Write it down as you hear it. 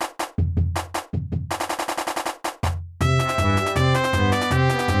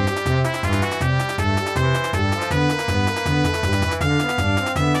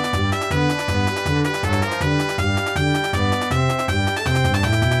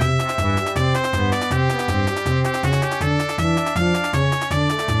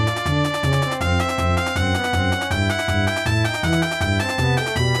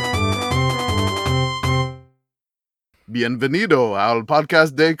Bienvenido al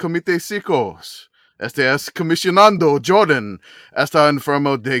podcast de Comité Chicos. Este es comisionando Jordan. Está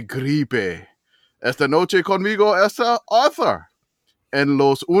enfermo de gripe. Esta noche conmigo está Arthur. En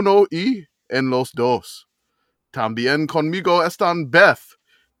los uno y en los dos. También conmigo están Beth,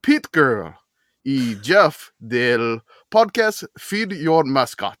 Pitt Girl y Geoff del podcast Feed Your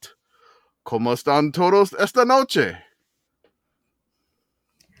Mascot. ¿Cómo están todos esta noche?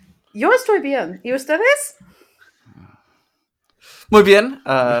 Yo estoy bien. ¿Y ustedes? Muy bien.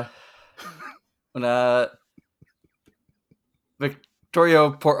 Una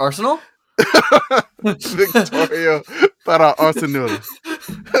Victoria por Arsenal. Victoria para Arsenal.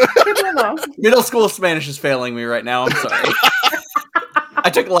 Middle school Spanish is failing me right now. I'm sorry. I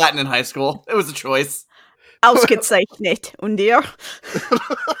took Latin in high school. It was a choice. Ausgezeichnet. Und dir?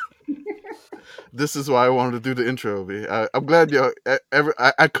 This is why I wanted to do the intro. I'm glad you.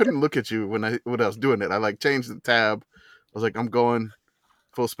 I couldn't look at you when I was doing it. I changed the tab. I was like, I'm going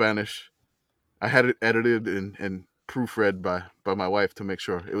full Spanish. I had it edited and proofread by my wife to make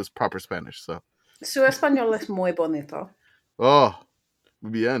sure it was proper Spanish. So Su español es muy bonito. Oh,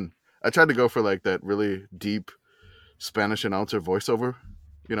 bien. I tried to go for that really deep Spanish announcer voiceover,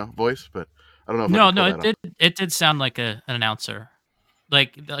 voice, but I don't know if it did sound like an announcer.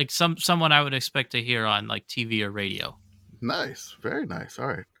 Like someone I would expect to hear on TV or radio. Nice. Very nice. All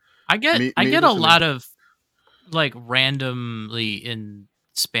right. I get a lot of randomly in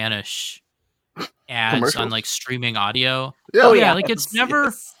Spanish ads on streaming audio. Yeah. It's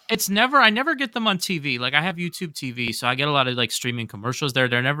never I never get them on TV. I have YouTube TV, so I get a lot of streaming commercials there.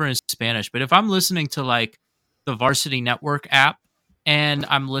 They're never in Spanish. But if I'm listening to the Varsity Network app and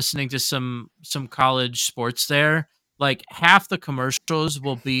I'm listening to some college sports there, half the commercials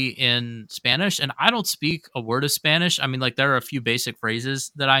will be in Spanish, and I don't speak a word of Spanish. I mean, there are a few basic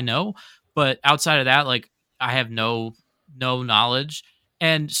phrases that I know, but outside of that, I have no knowledge.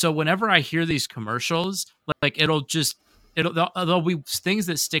 And so whenever I hear these commercials, there'll be things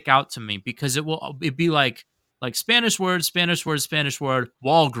that stick out to me because it'd be like Spanish word, Walgreens,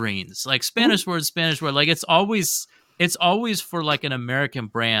 Spanish word. It's always for an American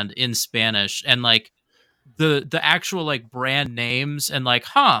brand in Spanish, and the actual brand names, and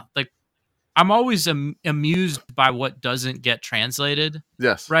I'm always amused by what doesn't get translated.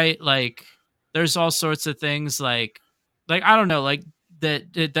 Yes. Right. There's all sorts of things I don't know,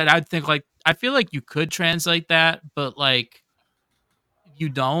 that I'd think I feel like you could translate that, but you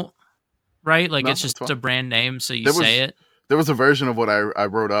don't, right? No, it's just a brand name, so say it. There was a version of what I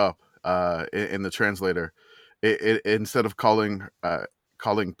wrote up in the translator. It instead of calling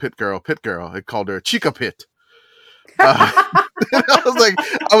Pitt Girl, it called her Chica Pitt. I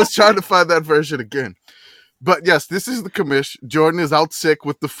was trying to find that version again. But yes, this is the commish. Jordan is out sick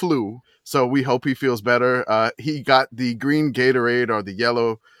with the flu, so we hope he feels better. He got the green Gatorade or the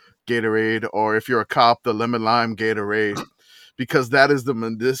yellow Gatorade, or if you're a cop, the lemon lime Gatorade, because that is the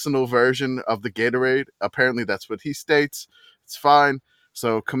medicinal version of the Gatorade. Apparently, that's what he states. It's fine.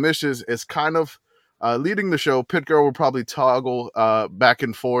 So commish is kind of leading the show. Pitt Girl will probably toggle back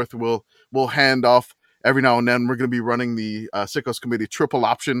and forth. We'll hand off every now and then. We're going to be running the Sickos Committee triple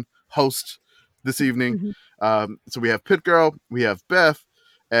option host this evening. Mm-hmm. So we have Pitt Girl, we have Beth,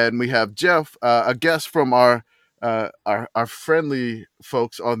 and we have Geoff, a guest from our friendly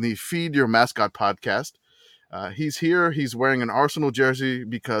folks on the Feed Your Mascot podcast. He's here. He's wearing an Arsenal jersey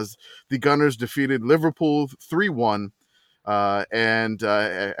because the Gunners defeated Liverpool 3-1. And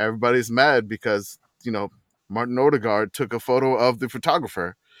everybody's mad because, Martin Odegaard took a photo of the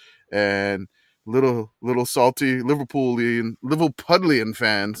photographer, and little salty Liverpudlian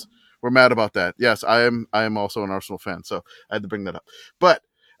fans were mad about that. Yes, I am also an Arsenal fan, so I had to bring that up. But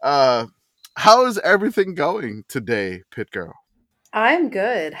how is everything going today, Pitt Girl? I'm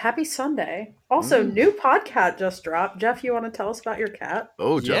good. Happy Sunday. Also, new podcast just dropped. Geoff, you want to tell us about your cat?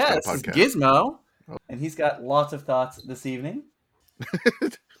 Oh, Geoff's got a podcast. Gizmo, and he's got lots of thoughts this evening.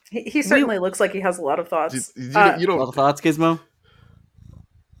 He certainly looks like he has a lot of thoughts. You don't a lot of thoughts, Gizmo?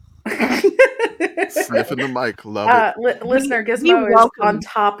 Sniffing the mic. Love it. Listener, Gizmo is on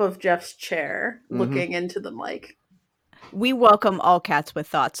top of Geoff's chair, looking into the mic. We welcome all cats with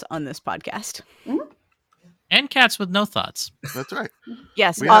thoughts on this podcast. Mm-hmm. And cats with no thoughts. That's right.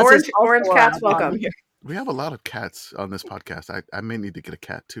 Yes. Orange cats welcome. We have a lot of cats on this podcast. I may need to get a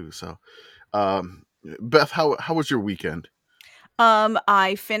cat too. So, Beth, how was your weekend?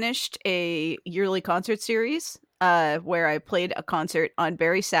 I finished a yearly concert series where I played a concert on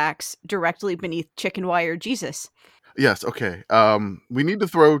Barry sax directly beneath Chicken Wire Jesus. Yes, okay. We need to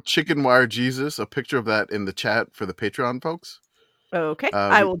throw Chicken Wire Jesus, a picture of that in the chat for the Patreon folks. Okay,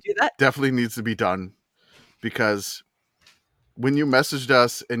 I will do that. Definitely needs to be done because when you messaged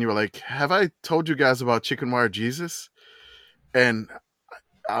us and you were like, "Have I told you guys about Chicken Wire Jesus?" And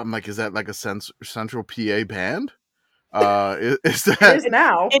I'm like, "Is that like a Central PA band? Is It that is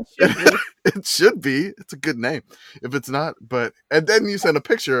now. It should be. it should be. It's a good name. If it's not, but and then you send a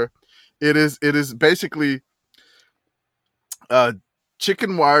picture. It is basically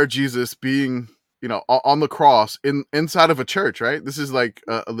Chicken Wire Jesus being, on the cross inside of a church, right? This is like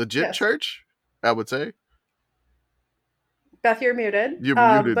a legit Yes. church, I would say. Beth, you're muted. You're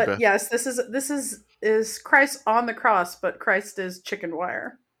muted, but Beth. yes, this is Christ on the cross, but Christ is chicken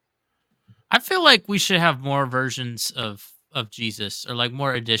wire. I feel like we should have more versions of Jesus, or like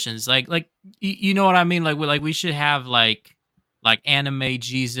more editions. Like you know what I mean? Like we should have like anime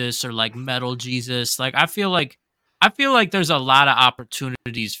Jesus, or like metal Jesus. Like I feel like there's a lot of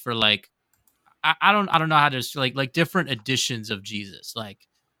opportunities for like I don't know how to like different editions of Jesus. Like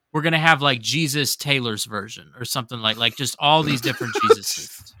we're gonna have like Jesus Taylor's version or something, like just all these different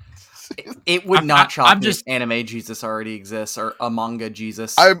Jesuses. It would not shock I'm me just- if anime Jesus already exists, or a manga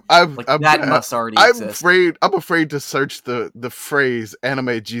Jesus. That must already I'm exist. I'm afraid to search the phrase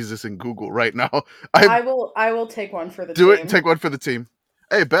anime Jesus in Google right now. I will take one for the Do team. it. Take one for the team.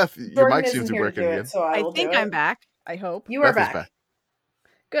 Hey, Beth, your Jordan mic seems isn't to be here to working do again. it, so I I will think do I'm it. back. I hope. You are Beth is back. back.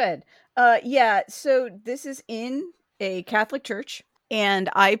 Good. Yeah, so this is in a Catholic church, and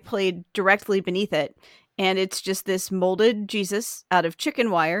I played directly beneath it. And it's just this molded Jesus out of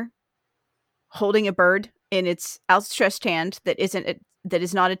chicken wire holding a bird in its outstretched hand that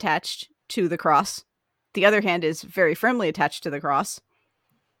is not attached to the cross. The other hand is very firmly attached to the cross.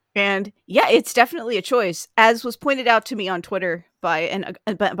 And yeah, it's definitely a choice. As was pointed out to me on Twitter by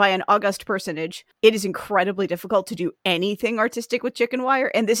an august personage, it is incredibly difficult to do anything artistic with chicken wire,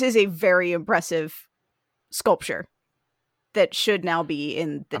 and this is a very impressive sculpture that should now be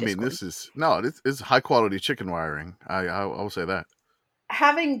in the Discord. This is high quality chicken wiring. I will say that.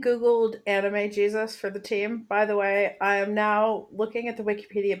 Having Googled anime Jesus for the team, by the way, I am now looking at the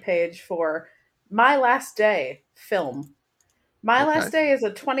Wikipedia page for My Last Day film. My Okay. Last Day is a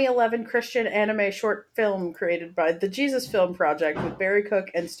 2011 Christian anime short film created by the Jesus Film Project with Barry Cook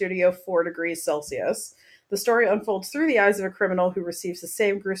and Studio 4 Degrees Celsius. The story unfolds through the eyes of a criminal who receives the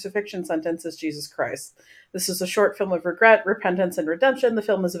same crucifixion sentence as Jesus Christ. This is a short film of regret, repentance, and redemption. The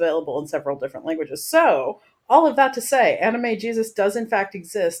film is available in several different languages. So, all of that to say, anime Jesus does in fact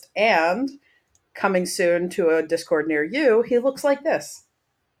exist, and coming soon to a Discord near you, he looks like this.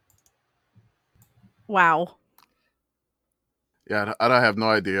 Wow. Yeah, I have no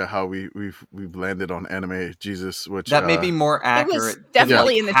idea how we've landed on anime Jesus, which That may be more accurate.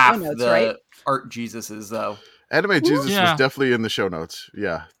 definitely than in the half show notes, the right? art Jesuses, though. anime Jesus Yeah. was definitely in the show notes.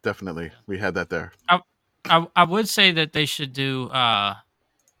 Yeah, definitely, we had that there. I would say that they should do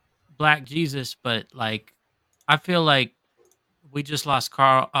Black Jesus, but like I feel like we just lost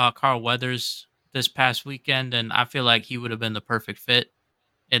Carl Weathers this past weekend, and I feel like he would have been the perfect fit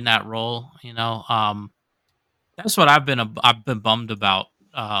in that role. That's what I've been bummed about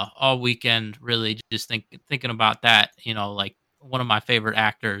all weekend. Really, just thinking about that. Like one of my favorite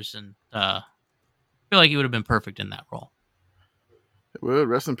actors, and I feel like he would have been perfect in that role. Well,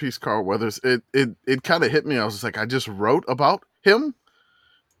 rest in peace, Carl Weathers. It kind of hit me. I was just like, I just wrote about him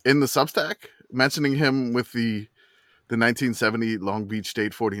in the Substack, mentioning him with the 1970 Long Beach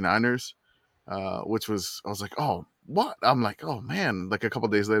State 49ers, which was, I was like, oh, what? I'm like, oh man, like a couple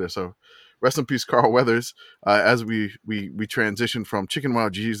days later. So rest in peace, Carl Weathers. As we transition from Chicken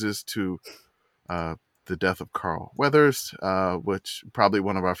Wild Jesus to the death of Carl Weathers, which probably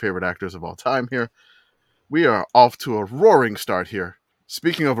one of our favorite actors of all time here. We are off to a roaring start here.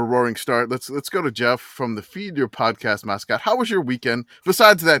 Speaking of a roaring start, let's go to Geoff from the Feed Your Podcast Mascot. How was your weekend?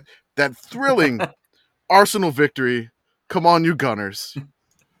 Besides that thrilling Arsenal victory, come on, you Gunners!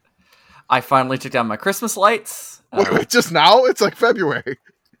 I finally took down my Christmas lights. Wait, just now? It's like February.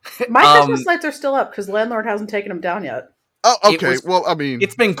 My Christmas lights are still up because landlord hasn't taken them down yet. Oh, okay. Well, I mean,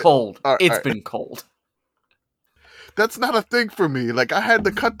 it's been cold. All right. Been cold. That's not a thing for me. Like, I had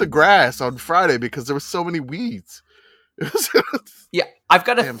to cut the grass on Friday because there were so many weeds. Yeah, I've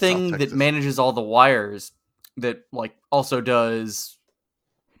got a Damn, thing South that Texas. manages all the wires that like also does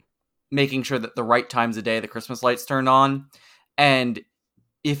making sure that the right times of day the Christmas lights turn on. And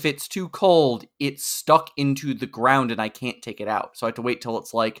if it's too cold, it's stuck into the ground and I can't take it out. So I have to wait till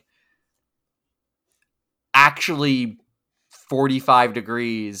it's like actually 45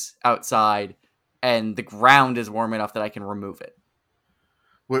 degrees outside and the ground is warm enough that I can remove it.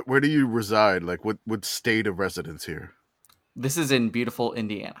 Where do you reside? Like, what state of residence here? This is in beautiful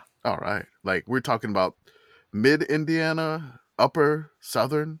Indiana. All right. Like, we're talking about mid-Indiana, upper,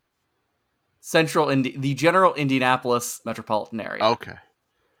 southern? the general Indianapolis metropolitan area. Okay.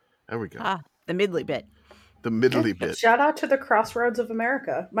 There we go. The middly bit. The middly bit. Shout out to the crossroads of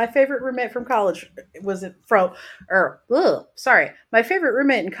America. My favorite roommate from college was my favorite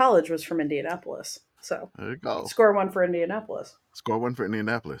roommate in college was from Indianapolis. So There you go. score one for Indianapolis. Score one for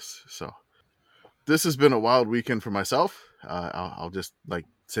Indianapolis. So this has been a wild weekend for myself. I'll just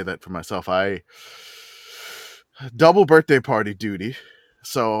say that for myself. I double birthday party duty.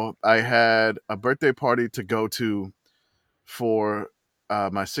 So I had a birthday party to go to for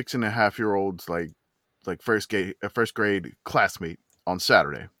my 6.5-year-old's first grade classmate on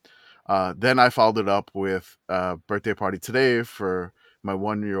Saturday. Then I followed it up with a birthday party today for my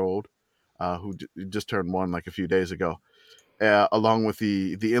 1-year-old, who just turned 1 a few days ago, along with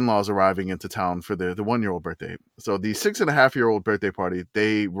the in-laws arriving into town for the 1-year-old birthday. So the 6.5-year-old birthday party,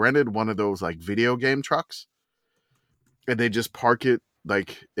 they rented one of those video game trucks, and they just park it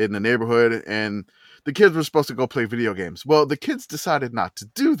in the neighborhood, and the kids were supposed to go play video games. Well, the kids decided not to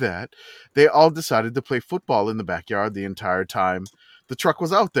do that. They all decided to play football in the backyard the entire time the truck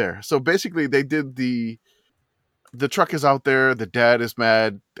was out there. So basically they did the truck is out there. The dad is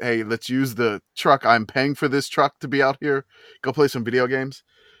mad. Hey, let's use the truck. I'm paying for this truck to be out here. Go play some video games.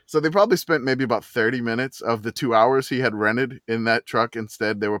 So they probably spent maybe about 30 minutes of the 2 hours he had rented in that truck.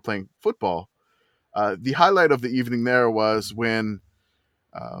 Instead, they were playing football. The highlight of the evening there was when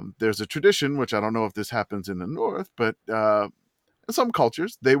there's a tradition, which I don't know if this happens in the North, but in some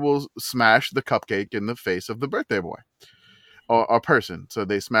cultures, they will smash the cupcake in the face of the birthday boy or person. So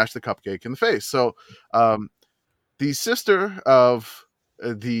they smash the cupcake in the face. So the sister of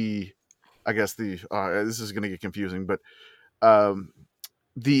this is going to get confusing, but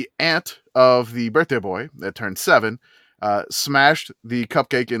the aunt of the birthday boy that turned 7 smashed the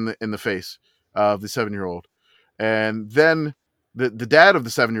cupcake in the face of the 7-year-old. And then the dad of the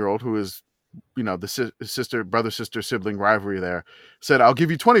 7-year-old, who is, the brother-sister sibling rivalry there, said, I'll give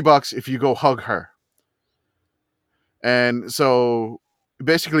you $20 if you go hug her. And so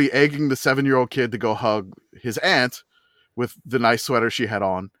basically egging the 7-year-old kid to go hug his aunt with the nice sweater she had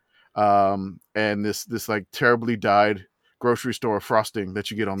on, and this terribly dyed grocery store frosting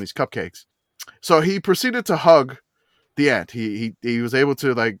that you get on these cupcakes. So he proceeded to hug the aunt. He was able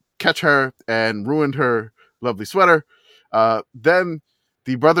to catch her and ruined her lovely sweater. Then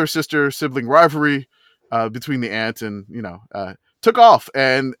the brother-sister sibling rivalry between the aunt and took off,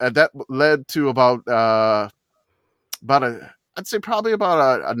 and that led to about a 9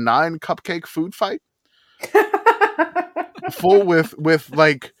 cupcake food fight, full with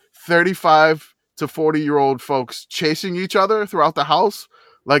 35 to 40-year-old folks chasing each other throughout the house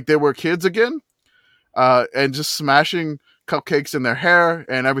like they were kids again, and just smashing cupcakes in their hair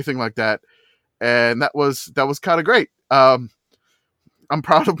and everything like that. And that was kind of great. I'm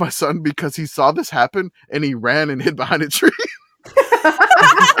proud of my son because he saw this happen and he ran and hid behind a tree.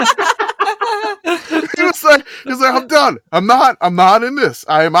 He was like, I'm done. I'm not in this.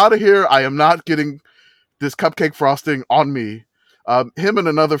 I am out of here. I am not getting this cupcake frosting on me. Him and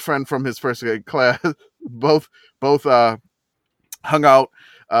another friend from his first grade class both hung out.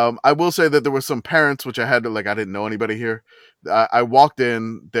 I will say that there were some parents, which I had to I didn't know anybody here. I walked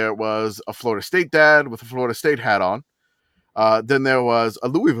in, there was a Florida State dad with a Florida State hat on. Then there was a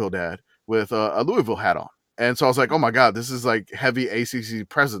Louisville dad with a Louisville hat on. And so I was like, oh my God, this is heavy ACC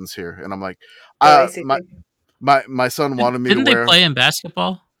presence here. And I'm like, my son wanted me to wear. Didn't they play in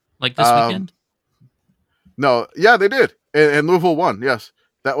basketball this weekend? No. Yeah, they did. And Louisville won. Yes.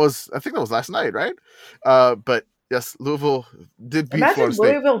 I think that was last night, right? But yes, Louisville did beat Florida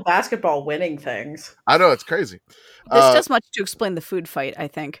State. Louisville basketball winning things. I know, it's crazy. This does much to explain the food fight, I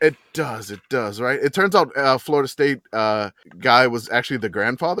think. It does, right? It turns out Florida State guy was actually the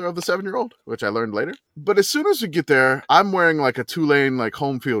grandfather of the 7-year-old, which I learned later. But as soon as we get there, I'm wearing a Tulane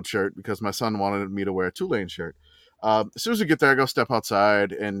home field shirt because my son wanted me to wear a Tulane shirt. As soon as we get there, I go step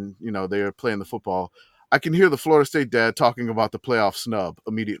outside and, they're playing the football. I can hear the Florida State dad talking about the playoff snub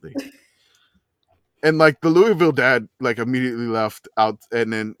immediately. And the Louisville dad immediately left out,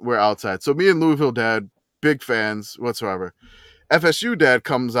 and then we're outside. So me and Louisville dad, big fans whatsoever. FSU dad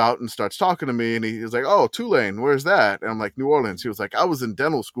comes out and starts talking to me, and he's like, "Oh, Tulane, where's that?" And I'm like, "New Orleans." He was like, "I was in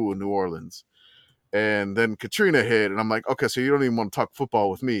dental school in New Orleans." And then Katrina hit, and I'm like, "Okay, so you don't even want to talk football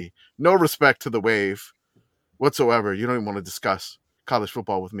with me? No respect to the Wave whatsoever. You don't even want to discuss college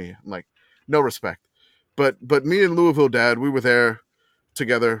football with me." I'm like, "No respect." But me and Louisville dad, we were there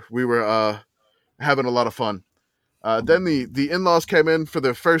together. We were having a lot of fun. Then the in-laws came in for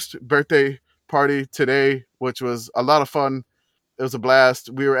their first birthday party today, which was a lot of fun. It was a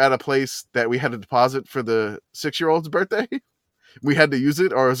blast. We were at a place that we had a deposit for the 6-year-old's birthday. We had to use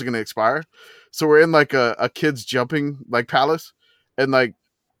it or it was going to expire. So we're in like a kid's jumping like palace, and like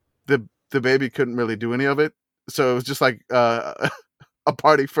the baby couldn't really do any of it. So it was just like a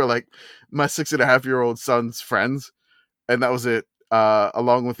party for like my 6.5-year-old son's friends, and that was it.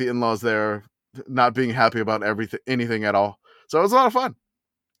 Along with the in-laws there, not being happy about anything at all. So it was a lot of fun.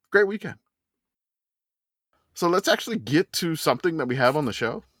 Great weekend. So let's actually get to something that we have on the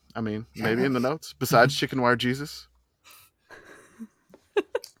show. I mean, maybe in the notes, besides Chicken Wire Jesus.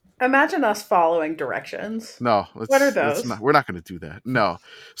 Imagine us following directions. No. What are those? We're not going to do that. No.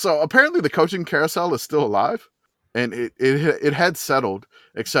 So apparently the coaching carousel is still alive, and it had settled,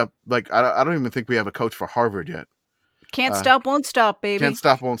 except like I don't even think we have a coach for Harvard yet. Can't stop, won't stop, baby. Can't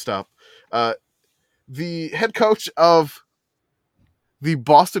stop, won't stop. The head coach of the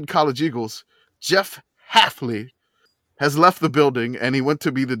Boston College Eagles, Jeff Hafley, has left the building, and he went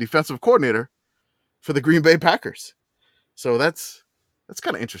to be the defensive coordinator for the Green Bay Packers. So that's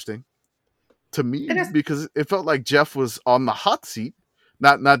kind of interesting to me, because it felt like Jeff was on the hot seat,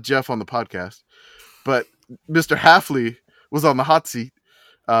 not Jeff on the podcast, but Mr. Hafley was on the hot seat,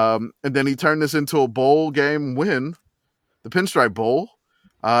 and then he turned this into a bowl game win, the Pinstripe Bowl,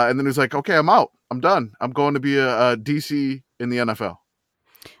 and then he was like, "Okay, I'm out. I'm done. I'm going to be a DC in the NFL."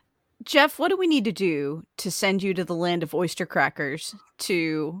 Jeff, what do we need to do to send you to the land of oyster crackers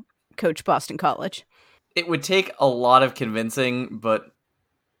to coach Boston College? It would take a lot of convincing, but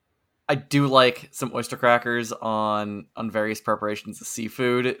I do like some oyster crackers on various preparations of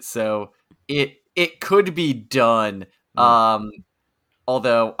seafood, so it could be done.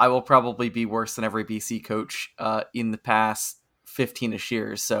 Although I will probably be worse than every BC coach in the past 15-ish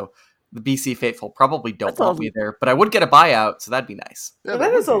years, so the BC faithful probably don't want me there, but I would get a buyout, so that'd be nice. Yeah,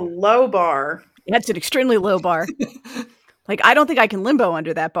 that is a low bar. That's an extremely low bar. Like, I don't think I can limbo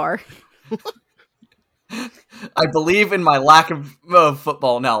under that bar. I believe in my lack of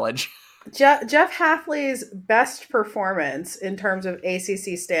football knowledge. Jeff Hafley's best performance in terms of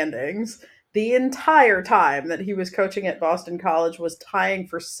ACC standings the entire time that he was coaching at Boston College was tying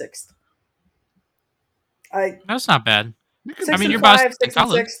for 6th. That's not bad. 6-5,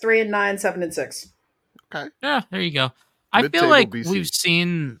 6-6, 3-9, 7-6. Okay. Yeah, there you go. I feel like we've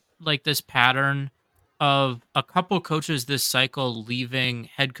seen like this pattern of a couple coaches this cycle leaving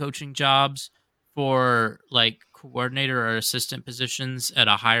head coaching jobs for like coordinator or assistant positions at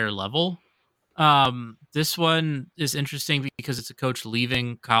a higher level. This one is interesting because it's a coach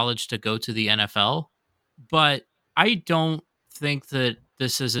leaving college to go to the NFL, but I don't think that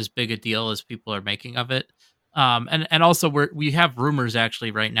this is as big a deal as people are making of it. And also we have rumors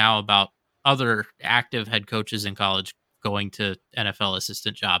actually right now about other active head coaches in college going to NFL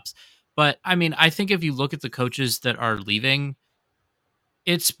assistant jobs. But I mean, I think if you look at the coaches that are leaving,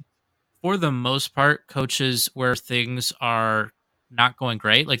 it's for the most part coaches where things are not going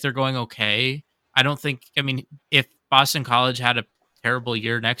great. Like they're going okay. If Boston College had a terrible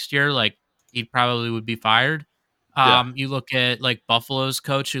year next year, like he probably would be fired. You look at like Buffalo's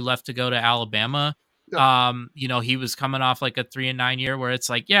coach who left to go to Alabama. Yeah. He was coming off like a 3-9 year where it's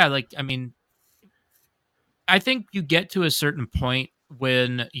like, I think you get to a certain point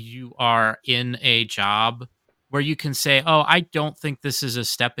when you are in a job where you can say, oh, I don't think this is a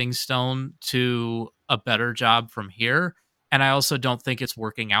stepping stone to a better job from here. And I also don't think it's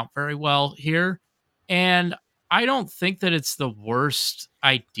working out very well here. And I don't think that it's the worst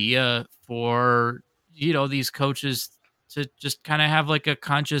idea for, these coaches to just kind of have like a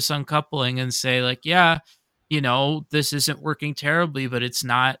conscious uncoupling and say like, this isn't working terribly, but it's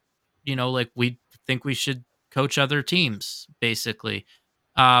not, like we think we should coach other teams, basically.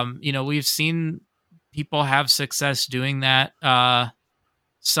 We've seen people have success doing that.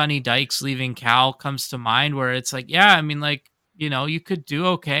 Sonny Dykes leaving Cal comes to mind where it's like, you could do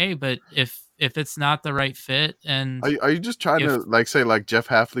okay, but if it's not the right fit, and are you just trying to like say like Jeff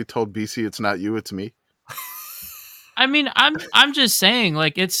Hafley told BC it's not you, it's me? I mean, I'm just saying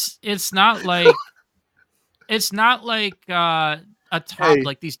like it's not like a top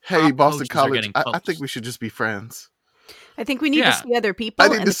like these top Boston College. I think we should just be friends. I think we need to see other people. I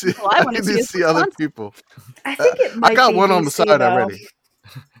need to see other people. I think it might. I got be one BC, on the side though. already.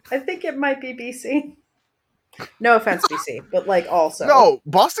 I think it might be BC. No offense, BC, but like also. No,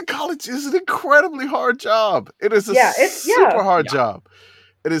 Boston College is an incredibly hard job. It is a super hard job.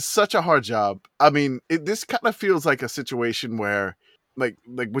 It is such a hard job. I mean, this kind of feels like a situation where, like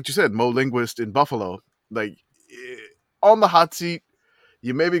what you said, Mo Linguist in Buffalo, like on the hot seat,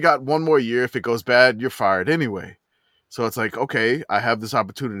 you maybe got one more year. If it goes bad, you're fired anyway. So it's like, okay, I have this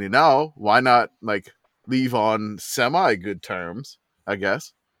opportunity now. Why not like leave on semi good terms, I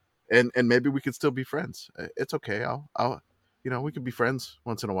guess, and maybe we could still be friends. It's okay. we could be friends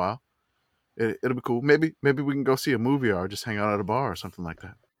once in a while. It'll be cool. Maybe we can go see a movie or just hang out at a bar or something like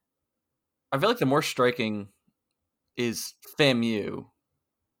that. I feel like the more striking is FAMU.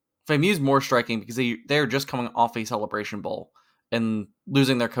 FAMU is more striking because they're just coming off a Celebration Bowl and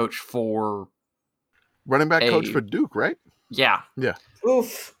losing their coach for running back coach for Duke, right? Yeah.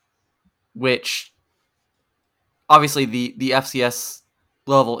 Oof. Which obviously the FCS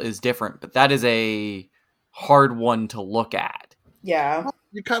level is different, but that is a hard one to look at. Yeah.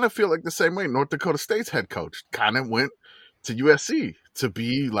 You kind of feel like the same way North Dakota State's head coach kind of went to USC to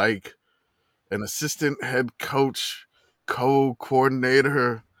be like an assistant head coach,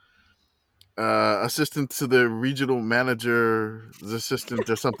 co-coordinator, assistant to the regional manager's assistant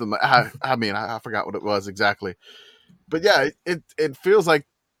or something. Like I forgot what it was exactly. But yeah, it feels like,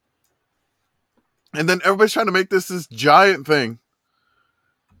 and then everybody's trying to make this giant thing.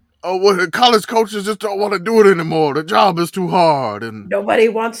 Oh, well, college coaches just don't want to do it anymore. The job is too hard, and nobody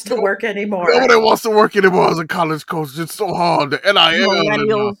wants to work anymore. Nobody wants to work anymore as a college coach. It's so hard. The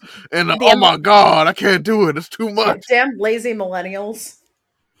NIL and oh my God, I can't do it. It's too much. Damn lazy millennials.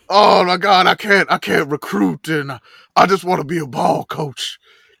 Oh my God, I can't recruit, and I just want to be a ball coach.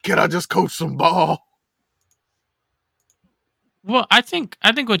 Can I just coach some ball? Well, I think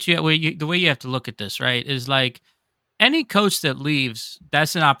the way you have to look at this, right, is like any coach that leaves,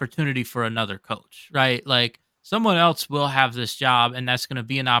 that's an opportunity for another coach, right? Like someone else will have this job, and that's going to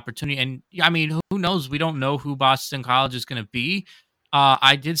be an opportunity. And I mean, who knows? We don't know who Boston College is going to be.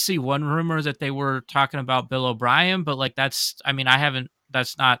 I did see one rumor that they were talking about Bill O'Brien, but like that's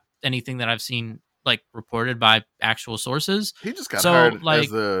not anything that I've seen like reported by actual sources. He just got hired as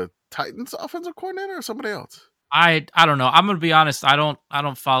the Titans offensive coordinator or somebody else. I don't know. I'm gonna be honest. I don't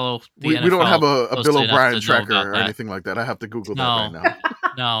follow the NFL. We don't have a Bill O'Brien tracker or anything like that. I have to Google that right now.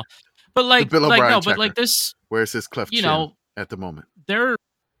 No, but like Bill O'Brien but like this. Where's his cleft chin at the moment? There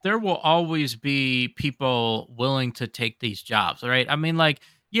will always be people willing to take these jobs, right? I mean, like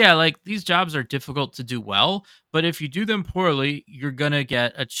these jobs are difficult to do well, but if you do them poorly, you're gonna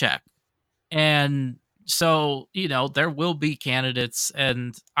get a check, and so there will be candidates,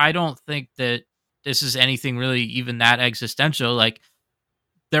 and I don't think that this is anything really even that existential. Like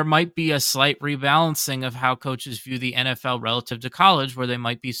there might be a slight rebalancing of how coaches view the NFL relative to college, where they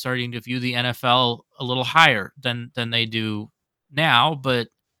might be starting to view the NFL a little higher than they do now. But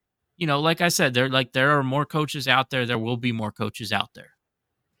like I said, there are more coaches out there. There will be more coaches out there.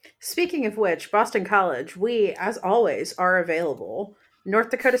 Speaking of which, Boston College, we, as always, are available. North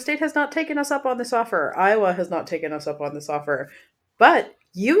Dakota State has not taken us up on this offer. Iowa has not taken us up on this offer. But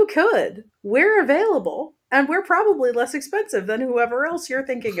you could. We're available, and we're probably less expensive than whoever else you're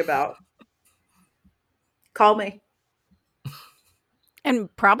thinking about. Call me.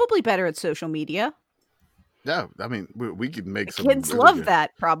 And probably better at social media. Yeah, I mean, we could make some kids really love good.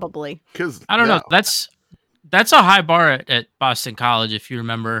 that probably. Because I don't know. That's a high bar at Boston College. If you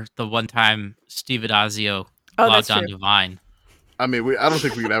remember the one time Steve Adazio logged on to Vine. I mean, I don't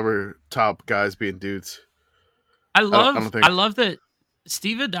think we could ever top guys being dudes. I love that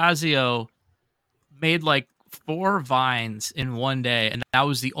Steve Adazio made like 4 Vines in one day, and that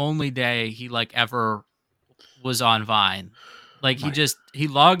was the only day he like ever was on Vine. Like he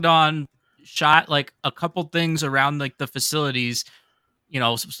logged on, shot like a couple things around like the facilities.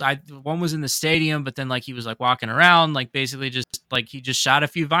 One was in the stadium, but then like he was like walking around, like basically just like he just shot a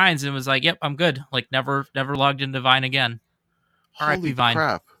few Vines and was like, "Yep, I'm good." Like never logged into Vine again. Holy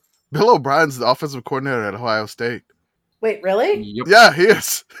crap! Bill O'Brien's the offensive coordinator at Ohio State. Wait, really? Yep. Yeah, he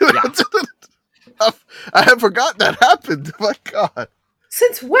is. Yeah. I had forgotten that happened. My God.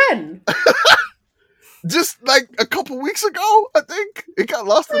 Since when? Just like a couple weeks ago, I think. It got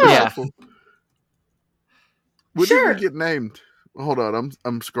lost in the shuffle. When did he get named? Hold on,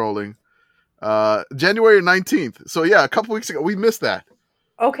 I'm scrolling. January 19th. So yeah, a couple weeks ago. We missed that.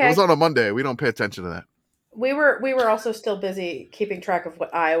 Okay. It was on a Monday. We don't pay attention to that. We were also still busy keeping track of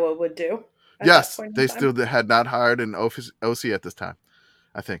what Iowa would do. Yes, they still had not hired an OC at this time,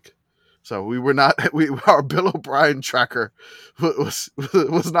 I think. So we were not. Our Bill O'Brien tracker was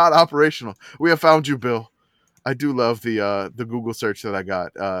not operational. We have found you, Bill. I do love the Google search that I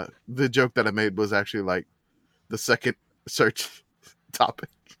got. The joke that I made was actually like the second search topic.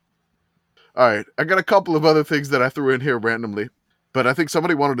 All right, I got a couple of other things that I threw in here randomly, but I think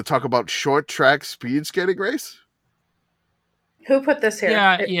somebody wanted to talk about short track speed skating race. Who put this here?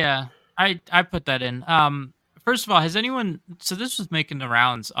 Yeah. I put that in. First of all, has anyone... So this was making the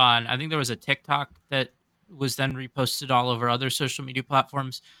rounds on... I think there was a TikTok that was then reposted all over other social media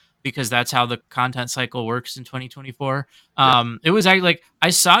platforms. because that's how the content cycle works in 2024. It was like I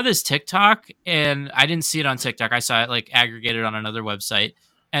saw this TikTok and I didn't see it on TikTok. I saw it like aggregated on another website.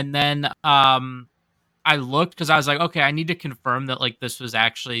 And then I looked because I was like, okay, I need to confirm that like this was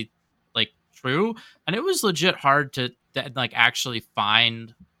actually like true. And it was legit hard to like actually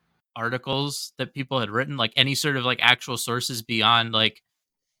find articles that people had written, like any sort of like actual sources beyond like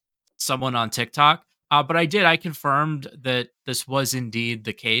someone on TikTok. But I confirmed that this was indeed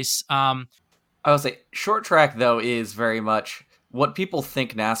the case. I would say short track though is very much what people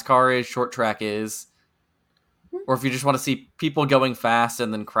think NASCAR is. Short track is, or if you just want to see people going fast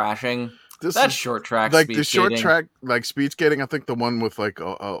and then crashing, that's short track. Like speed the short skating. track, like speed skating. I think the one with like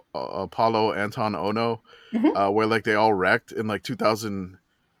Apollo Anton Ono, where like they all wrecked in like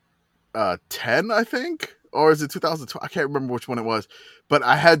 2010, I think, or is it 2012? I can't remember which one it was. But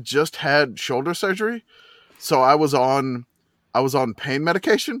I had just had shoulder surgery, so I was on pain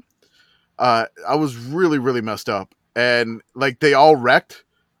medication. I was really, really messed up, and like they all wrecked,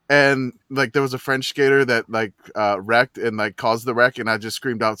 and like there was a French skater that like wrecked and like caused the wreck, and I just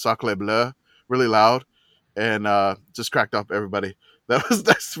screamed out "Sacre bleu" really loud, and just cracked up everybody.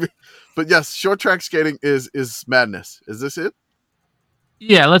 That's me. But yes, short track skating is madness. Is this it?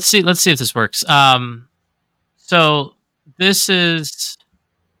 Yeah, let's see if this works. So this is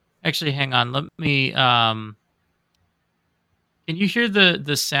actually, hang on. Let me. Can you hear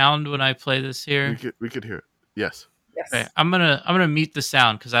the sound when I play this here? We could hear it. Yes. Yes. Okay, I'm gonna mute the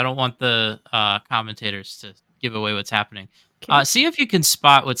sound because I don't want the commentators to give away what's happening. See if you can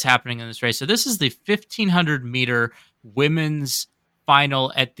spot what's happening in this race. So this is the 1500 meter women's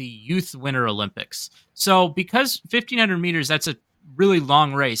final at the Youth Winter Olympics. So because 1500 meters, that's a really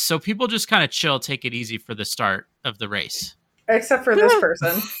long race. So people just kind of chill, take it easy for the start of the race. Except for this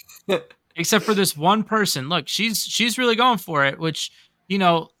person. Except for this one person. Look, she's really going for it, which, you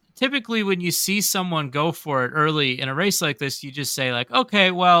know, typically when you see someone go for it early in a race like this, you just say like, okay,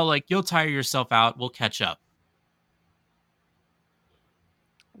 well, like you'll tire yourself out. We'll catch up.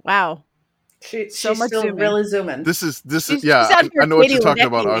 Wow. She's So much still zooming. really zooming. This is She's yeah. out here I know what you're Katie talking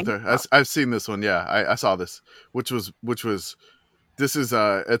about, Ledecky. Arthur. I've seen this one. Yeah, I saw this, which was this is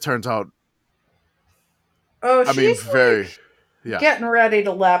it turns out. Oh, I mean, she's very like yeah. getting ready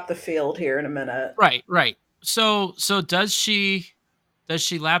to lap the field here in a minute. Right. So does she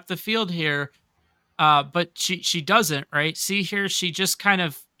lap the field here? But she doesn't, right? See here, she just kind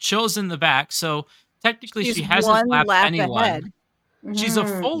of chills in the back. So technically She's she hasn't one lapped lap anyone. ahead. She's a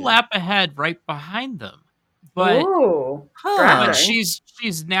full Yeah. lap ahead right behind them. But Ooh, Huh. but drafting.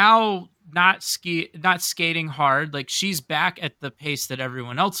 she's now not skating hard. Like she's back at the pace that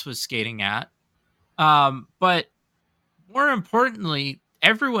everyone else was skating at. But more importantly,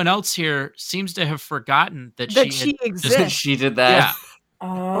 everyone else here seems to have forgotten that She exists. She did that. Yeah.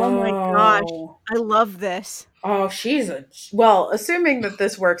 Oh my gosh. I love this. Oh, well, assuming that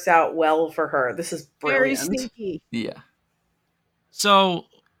this works out well for her, this is Very brilliant. sneaky. Yeah. So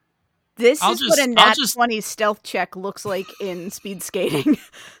This I'll is what a I'll nat 20 stealth check looks like in speed skating.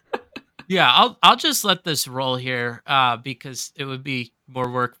 yeah, I'll just let this roll here because it would be more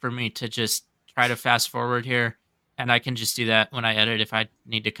work for me to just try to fast forward here, and I can just do that when I edit if I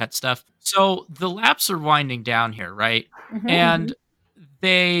need to cut stuff. So the laps are winding down here, right? Mhm. And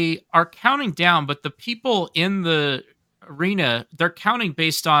they are counting down, but the people in the arena, they're counting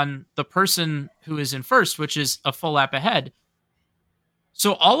based on the person who is in first, which is a full lap ahead.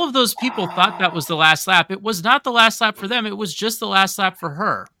 So all of those people thought that was the last lap. It was not the last lap for them. It was just the last lap for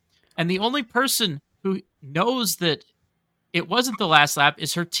her. And the only person who knows that it wasn't the last lap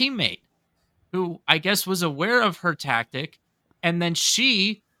is her teammate, who I guess was aware of her tactic. And then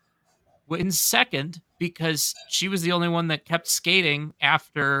she wins second because she was the only one that kept skating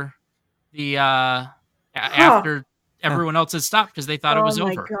after the after everyone else had stopped because they thought it was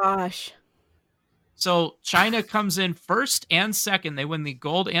over. Oh my gosh. So China comes in first and second. They win the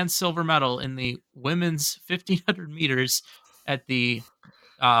gold and silver medal in the women's 1500 meters at the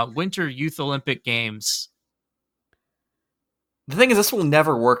Winter Youth Olympic Games. The thing is, this will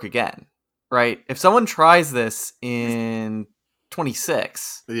never work again, right? If someone tries this in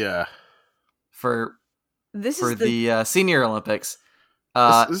 26 Yeah. for This is the the Senior Olympics,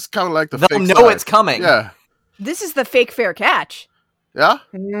 This is kind of like the they'll fake know slide. it's coming. Yeah. this is the fake fair catch. Yeah.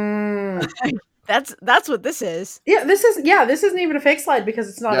 Mm. That's what this is. Yeah, this isn't even a fake slide because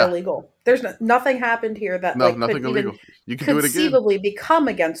it's not Yeah. illegal. There's nothing happened here that No, like nothing could illegal. even You can do it again. conceivably become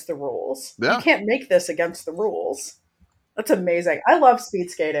against the rules. Yeah. You can't make this against the rules. That's amazing. I love speed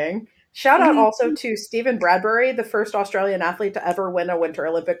skating. Shout out also to Stephen Bradbury, the first Australian athlete to ever win a Winter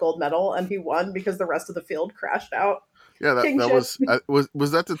Olympic gold medal, and he won because the rest of the field crashed out. Yeah, that Kingship.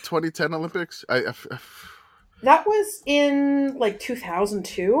 was that the 2010 Olympics? That was in like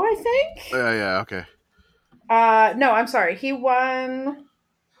 2002, I think. Yeah, okay. No, I'm sorry. He won.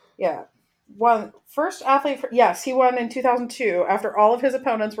 Yeah, won first athlete. Yes, he won in 2002 after all of his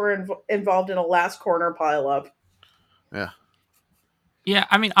opponents were involved in a last corner pileup. Yeah. Yeah,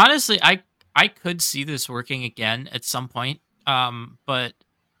 I mean, honestly, I could see this working again at some point. But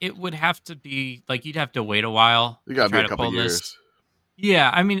it would have to be like you'd have to wait a while You to gotta be try a to couple pull years. this.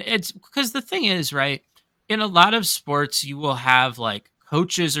 Yeah, I mean, it's because the thing is, right? In a lot of sports, you will have like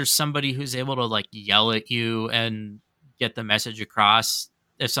coaches or somebody who's able to like yell at you and get the message across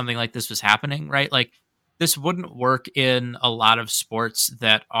if something like this was happening, right? Like this wouldn't work in a lot of sports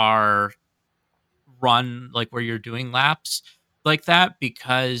that are run like where you're doing laps like that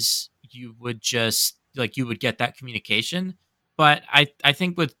because you would just like you would get that communication. But I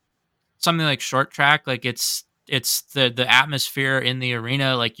think with something like short track, like it's the atmosphere in the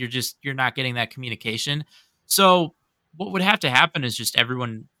arena, like you're not getting that communication. So what would have to happen is just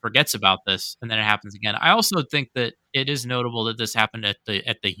everyone forgets about this and then it happens again. I also think that it is notable that this happened at the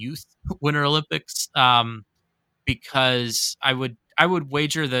youth winter Olympics, because I would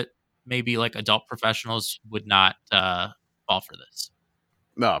wager that maybe like adult professionals would not fall for this.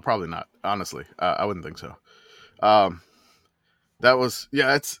 No, probably not. Honestly, I wouldn't think so. That was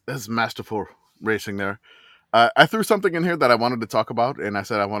that's masterful racing there. I threw something in here that I wanted to talk about, and I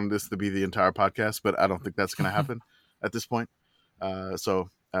said I wanted this to be the entire podcast, but I don't think that's going to happen at this point.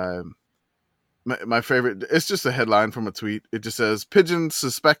 My favorite, it's just a headline from a tweet. It just says, "Pigeon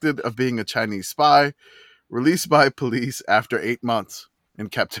suspected of being a Chinese spy, released by police after 8 months in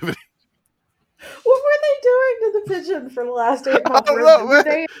captivity." What were they doing to the pigeon for the last 8 months? Were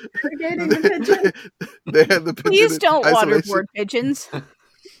they interrogating the pigeon? They had the pigeon. Please don't isolation. waterboard pigeons.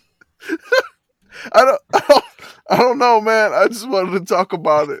 I don't know, man. I just wanted to talk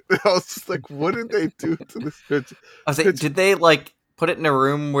about it. I was just like, what did they do to this pigeon? I was like, did they like put it in a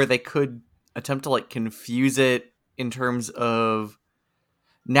room where they could attempt to like confuse it in terms of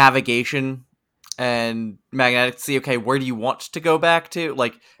navigation and magnetic? See, okay, where do you want to go back to?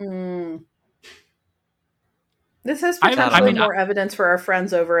 Like, this has I potentially mean, more evidence for our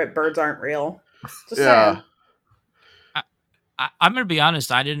friends over at Birds Aren't Real. Just Yeah. saying. I'm gonna be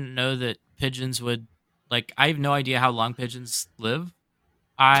honest. I didn't know that pigeons would like. I have no idea how long pigeons live.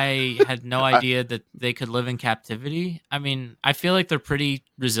 I had no idea that they could live in captivity. I mean, I feel like they're pretty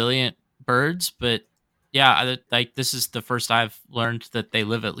resilient birds, but yeah, like this is the first I've learned that they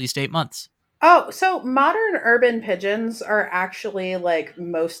live at least 8 months. Oh, so modern urban pigeons are actually like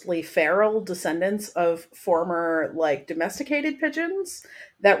mostly feral descendants of former like domesticated pigeons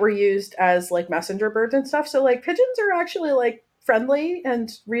that were used as like messenger birds and stuff. So like pigeons are actually like friendly and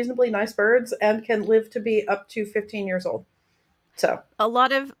reasonably nice birds and can live to be up to 15 years old. So A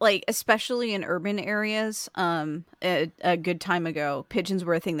lot of like, especially in urban areas, a good time ago, pigeons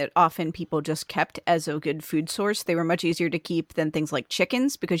were a thing that often people just kept as a good food source. They were much easier to keep than things like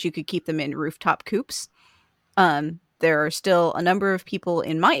chickens because you could keep them in rooftop coops. There are still a number of people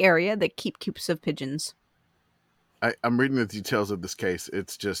in my area that keep coops of pigeons. I'm reading the details of this case.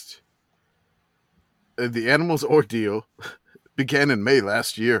 It's just the animal's ordeal began in May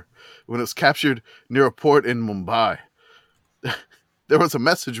last year when it was captured near a port in Mumbai. There was a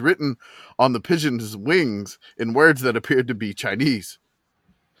message written on the pigeon's wings in words that appeared to be Chinese.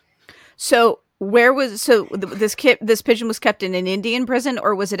 So this pigeon was kept in an Indian prison,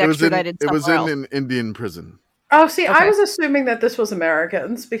 or was it extradited It was somewhere in else? an Indian prison. Oh, see, I Okay. was assuming that this was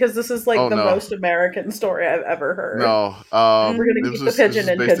Americans because this is like Oh, the no. most American story I've ever heard. No, We're gonna keep the pigeon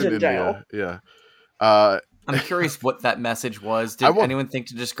in pigeon jail. Yeah. I'm curious what that message was. Did anyone think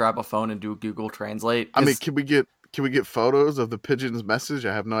to just grab a phone and do Google Translate? I mean, can we get photos of the pigeon's message?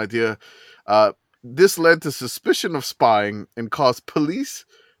 I have no idea. This led to suspicion of spying and caused police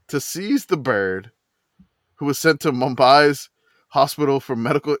to seize the bird, who was sent to Mumbai's hospital for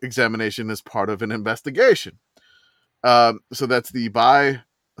medical examination as part of an investigation. So that's the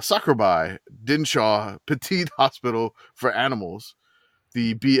Sakrabai Dinshaw Petit Hospital for Animals,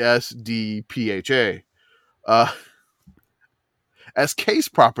 the BSDPHA, as case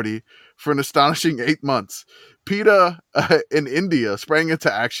property for an astonishing 8 months. PETA in India sprang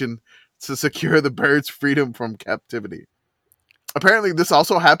into action to secure the bird's freedom from captivity. Apparently, this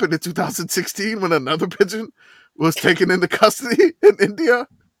also happened in 2016 when another pigeon was taken into custody in India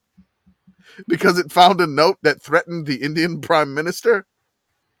because it found a note that threatened the Indian Prime Minister.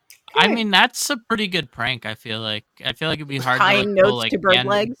 I mean, that's a pretty good prank. I feel like it'd be hard Tying to notes to bird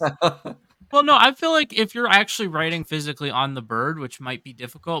legs. Well, no, I feel like if you're actually writing physically on the bird, which might be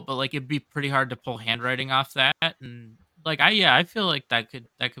difficult, but like it'd be pretty hard to pull handwriting off that and I feel like that could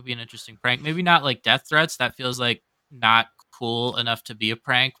be an interesting prank. Maybe not like death threats. That feels like not cool enough to be a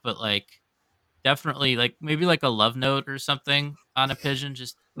prank, but like definitely like maybe like a love note or something on a pigeon.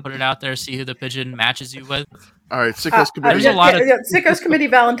 Just put it out there, see who the pigeon matches you with. All right, Sickos Committee. There's a lot of Sickos Committee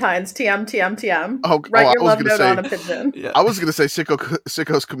Valentines. TM. Oh, Write I your was love gonna note say- on a pigeon. Yeah. I was gonna say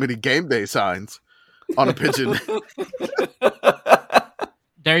Sickos Committee game day signs on a pigeon.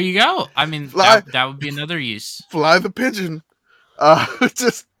 There you go. I mean, Fly. that would be another use. Fly the pigeon.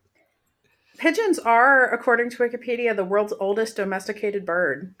 Just Pigeons are, according to Wikipedia, the world's oldest domesticated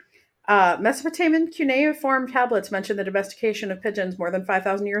bird. Mesopotamian cuneiform tablets mention the domestication of pigeons more than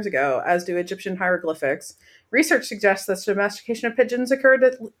 5,000 years ago, as do Egyptian hieroglyphics. Research suggests that domestication of pigeons occurred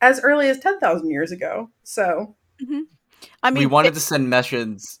as early as 10,000 years ago. So, I mean, we wanted to send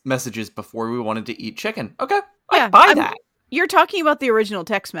messages before we wanted to eat chicken. Okay, Yeah, I buy I'm- that. you're talking about the original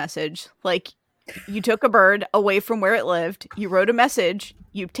text message. Like, you took a bird away from where it lived, you wrote a message,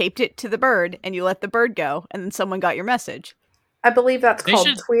 you taped it to the bird, and you let the bird go, and then someone got your message. I believe that's They called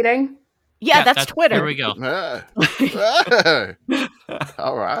should- tweeting. Yeah, that's Twitter. There we go. hey.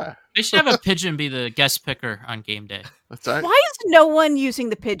 All right. They should have a pigeon be the guest picker on game day. That's right. Why is no one using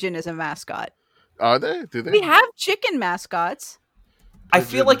the pigeon as a mascot? Are they? Do they? We have chicken mascots. I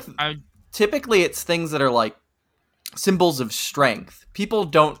feel like I- typically it's things that are like symbols of strength. People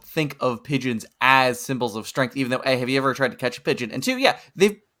don't think of pigeons as symbols of strength, even though, A, have you ever tried to catch a pigeon? And two, yeah,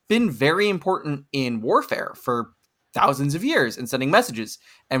 they've been very important in warfare for thousands of years and sending messages.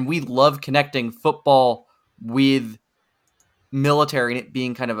 And we love connecting football with military and it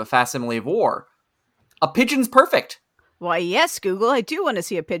being kind of a facsimile of war. A pigeon's perfect. Why, yes, Google, I do want to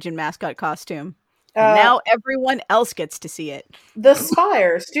see a pigeon mascot costume. Uh, And now everyone else gets to see it. The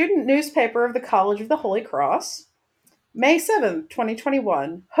Spire, student newspaper of the College of the Holy Cross. May 7th,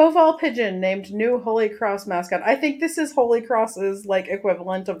 2021. Hoval Pigeon named new Holy Cross mascot. I think this is Holy Cross's like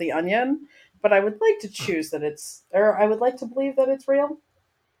equivalent of the Onion, but I would like to choose that I would like to believe that it's real.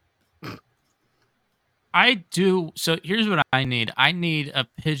 I do. So here's what I need. I need a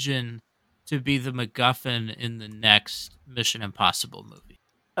pigeon to be the MacGuffin in the next Mission Impossible movie.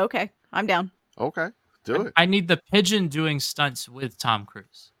 Okay, I'm down. Okay. Do it. I need the pigeon doing stunts with Tom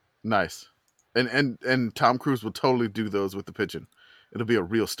Cruise. Nice. And Tom Cruise will totally do those with the pigeon. It'll be a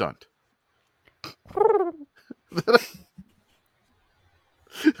real stunt.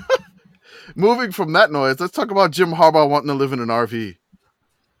 Moving from that noise, let's talk about Jim Harbaugh wanting to live in an RV.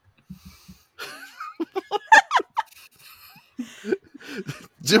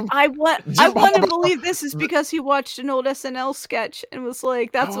 I want to Harbaugh- believe this is because he watched an old SNL sketch and was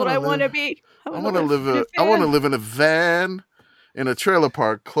like, "That's what I want to be. I want to live in a van in a trailer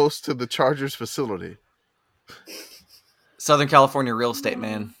park close to the Chargers facility. Southern California real estate,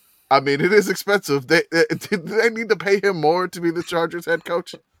 man. I mean, it is expensive. They need to pay him more to be the Chargers head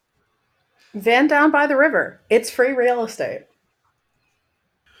coach. Van down by the river. It's free real estate.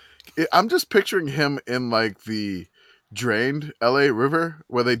 I'm just picturing him in like the drained LA River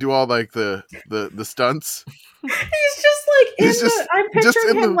where they do all like the stunts. He's just like in He's just- the. I'm just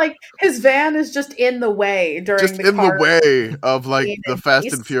picturing in him the- like his van is just in the way during Just the in car. the way of like scene, the and Fast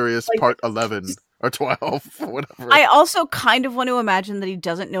he's, and Furious like, Part 11 or 12 or whatever. I also kind of want to imagine that he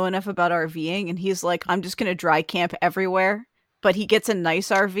doesn't know enough about RVing and he's like, I'm just going to dry camp everywhere. But he gets a nice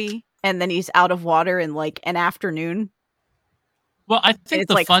RV and then he's out of water in like an afternoon. Well, I And think it's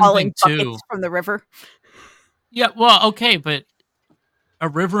the like fun hauling thing too. buckets from the river. Yeah, well, okay, but a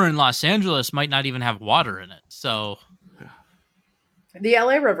river in Los Angeles might not even have water in it. So The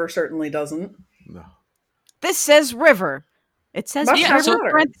LA River certainly doesn't. No. This says river. It says Must have river, water.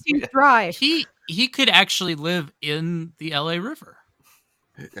 parentheses, dry. he could actually live in the LA River.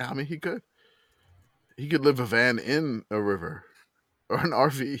 Yeah, I mean, he could. He could live a van in a river or an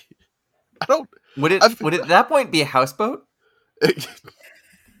RV. I don't. Would it at that point be a houseboat?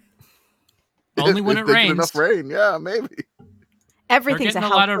 Only when If it they get rains. enough rain, yeah, maybe. They're Everything's getting a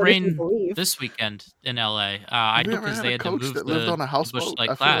house lot of boat, if you rain believe. this weekend in LA. I Have you know ever because had they a had to coach move that the lived on a houseboat? Busch I Light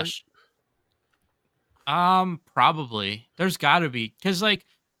feel Flash. Probably. There's got to be because like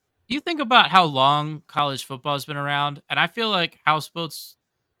you think about how long college football has been around, and I feel like houseboats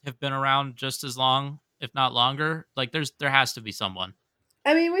have been around just as long, if not longer. Like there has to be someone.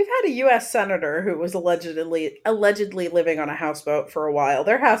 I mean, we've had a U.S. senator who was allegedly living on a houseboat for a while.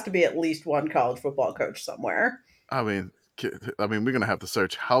 There has to be at least one college football coach somewhere. I mean, we're gonna have to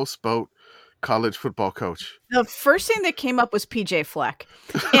search houseboat college football coach. The first thing that came up was PJ Fleck.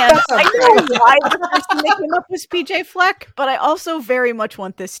 And I know why the first thing that came up was PJ Fleck, but I also very much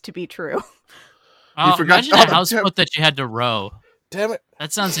want this to be true. Oh, forgot- imagine oh, a houseboat damn. that you had to row. Damn it!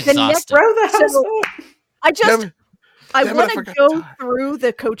 That sounds Then next exhausting. row the So- houseboat. I Damn just it! I Damn it, want I to forgot go Ty. through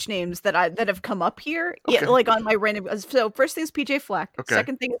the coach names that have come up here, Okay. like on my random. So first thing is PJ Fleck. Okay.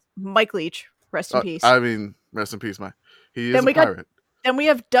 Second thing is Mike Leach. Rest in peace. I mean, rest in peace, Mike. He is Then a we got- pirate. Then we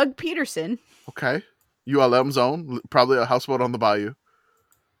have Doug Peterson. Okay. ULM's own, probably a houseboat on the bayou.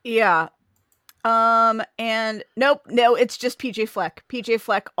 Yeah. And no, it's just PJ Fleck. PJ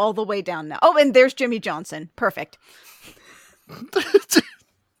Fleck all the way down now. Oh, and there's Jimmy Johnson. Perfect.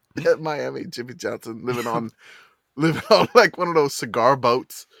 At Miami, Jimmy Johnson living on like one of those cigar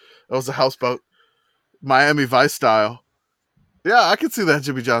boats. That was a houseboat. Miami Vice style. Yeah, I can see that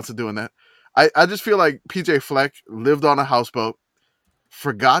Jimmy Johnson doing that. I just feel like PJ Fleck lived on a houseboat,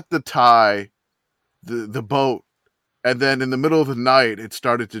 forgot to tie the boat, and then in the middle of the night it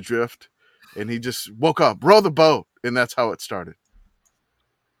started to drift, and he just woke up, row the boat, and that's how it started.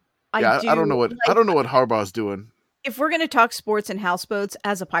 I don't know what Harbaugh's doing. If we're going to talk sports and houseboats,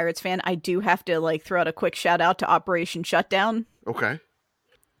 as a Pirates fan, I do have to throw out a quick shout out to Operation Shutdown. Okay.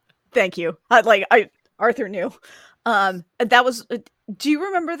 Thank you. Arthur knew. That was. Do you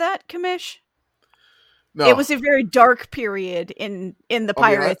remember that, Commish? No. It was a very dark period in the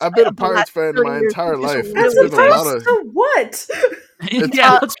Pirates. I've been a Pirates fan my entire life. That's It's been a lot of. so what?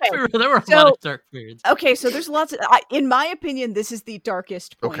 Yeah, let's be real, there were a lot of dark periods. Okay, so there's lots of. In my opinion, this is the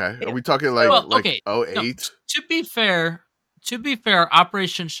darkest point. Okay, are we talking like Well, okay, 08? no, to be fair,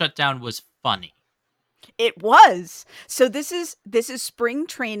 Operation Shutdown was funny. It was. So this is spring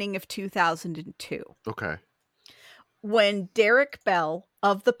training of 2002. Okay. When Derek Bell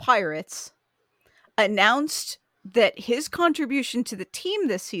of the Pirates announced that his contribution to the team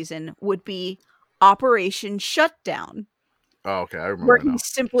this season would be Operation Shutdown. Oh, okay, I remember where now. he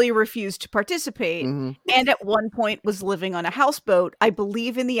simply refused to participate, Mhm. and at one point was living on a houseboat, I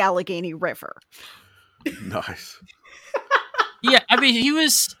believe in the Allegheny River. Nice. Yeah, I mean,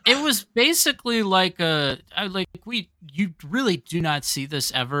 it was basically like you really do not see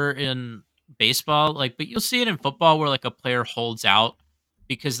this ever in baseball, but you'll see it in football where a player holds out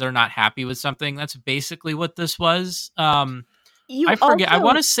because they're not happy with something. That's basically what this was. I forget. I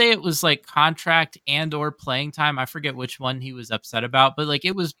want to say it was contract and or playing time. I forget which one he was upset about, but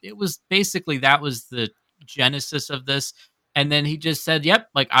it was basically that was the genesis of this. And then he just said, "Yep,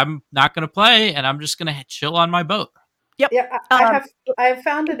 I'm not going to play, and I'm just going to chill on my boat." Yep. Yeah, I have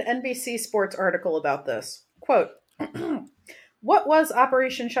found an NBC Sports article about this. Quote, what was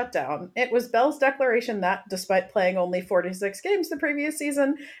Operation Shutdown? It was Bell's declaration that, despite playing only 46 games the previous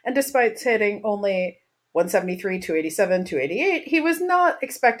season, and despite hitting only 173, 287, 288, he was not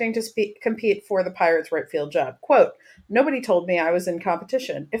expecting to compete for the Pirates' right field job. Quote, nobody told me I was in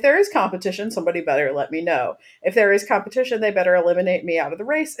competition. If there is competition, somebody better let me know. If there is competition, they better eliminate me out of the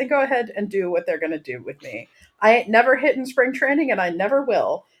race and go ahead and do what they're going to do with me. I ain't never hit in spring training, and I never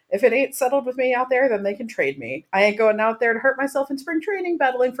will. If it ain't settled with me out there, then they can trade me. I ain't going out there to hurt myself in spring training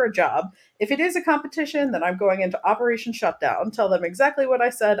battling for a job. If it is a competition, then I'm going into Operation Shutdown. Tell them exactly what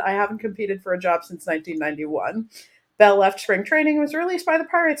I said. I haven't competed for a job since 1991. Bell left spring training and was released by the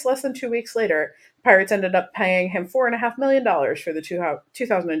Pirates less than 2 weeks later. Pirates ended up paying him $4.5 million for the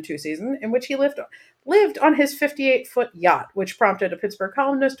 2002 season, in which he lived on his 58-foot yacht, which prompted a Pittsburgh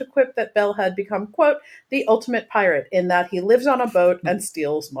columnist to quip that Bell had become, quote, the ultimate pirate, in that he lives on a boat and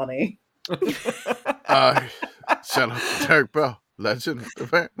steals money. Shout out to Derek Bell, legend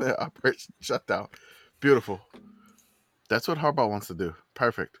of the Operation Shutdown. Beautiful. That's what Harbaugh wants to do.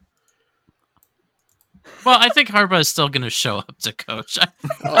 Perfect. Well, I think Harbaugh is still going to show up to coach.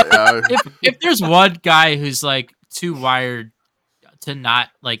 Oh, yeah. If there's one guy who's too wired to not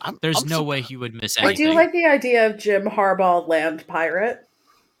there's I'm no way surprised. he would miss But anything. do you like the idea of Jim Harbaugh land pirate?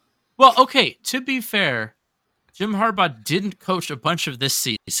 Well, okay, to be fair, Jim Harbaugh didn't coach a bunch of this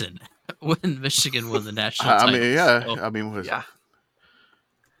season when Michigan won the national title. I mean, yeah. So, I mean, Yeah.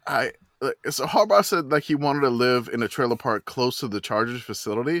 So Harbaugh said he wanted to live in a trailer park close to the Chargers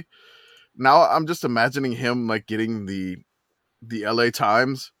facility. Now I'm just imagining him getting the LA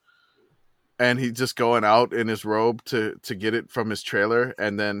Times, and he just going out in his robe to get it from his trailer,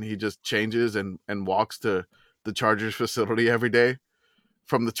 and then he just changes and walks to the Chargers facility every day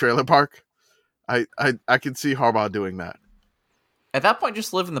from the trailer park. I can see Harbaugh doing that. At that point,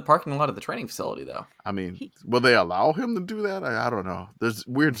 just live in the parking lot of the training facility, though. I mean, will they allow him to do that? I don't know. There's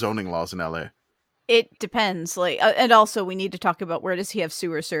weird zoning laws in LA. It depends. And also we need to talk about where does he have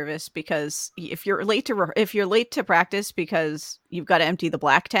sewer service, because if you're late to practice because you've got to empty the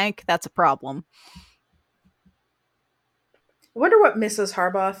black tank, that's a problem. I wonder what Mrs.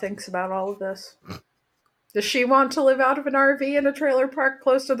 Harbaugh thinks about all of this. Does she want to live out of an RV in a trailer park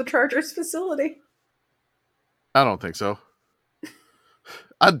close to the Chargers facility? I don't think so.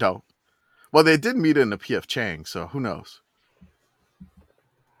 I don't. Well, they did meet in the PF Chang, so who knows?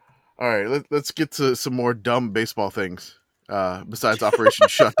 All right, let's get to some more dumb baseball things besides Operation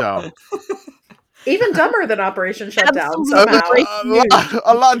Shutdown. Even dumber than Operation Shutdown Absolutely. somehow.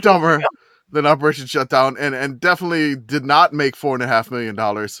 A lot dumber than Operation Shutdown, and definitely did not make $4.5 million.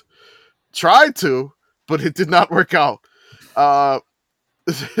 Tried to, but it did not work out.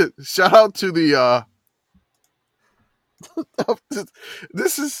 Shout out to the.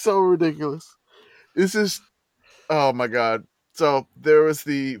 This is so ridiculous. This is, oh my god. So there was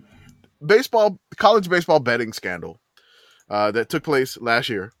the college baseball betting scandal that took place last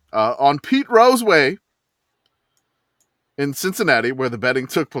year on Pete Rose Way in Cincinnati, where the betting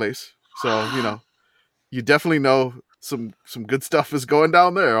took place. So, you definitely know some good stuff is going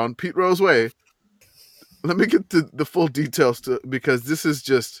down there on Pete Rose Way. Let me get to the full details because this is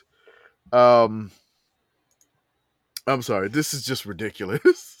just, I'm sorry, this is just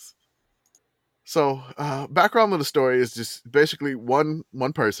ridiculous. So, background of the story is just basically one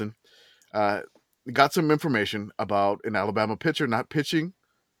person got some information about an Alabama pitcher not pitching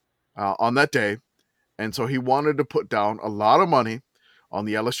on that day. And so he wanted to put down a lot of money on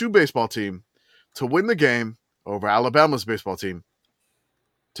the LSU baseball team to win the game over Alabama's baseball team.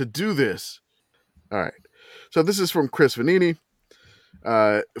 To do this. All right. So this is from Chris Vanini.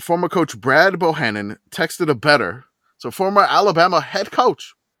 Former coach Brad Bohannon texted a bettor. So former Alabama head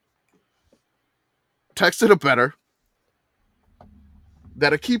coach texted a bettor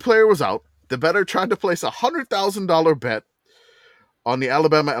that a key player was out. The bettor tried to place a $100,000 bet on the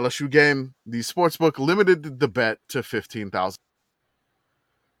Alabama LSU game. The sportsbook limited the bet to $15,000.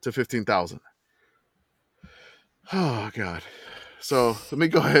 Oh God. So let me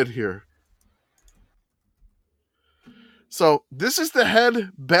go ahead here. So this is the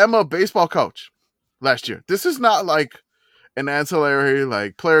head Bama baseball coach last year. This is not like an ancillary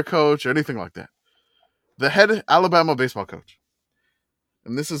like player coach or anything like that. The head Alabama baseball coach.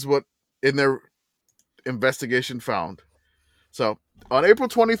 And this is what in their investigation found. So on April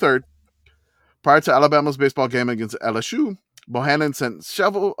 23rd, prior to Alabama's baseball game against LSU, Bohannon sent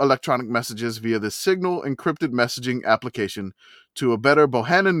several electronic messages via the Signal encrypted messaging application to a bettor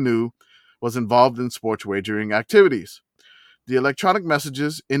Bohannon knew was involved in sports wagering activities. The electronic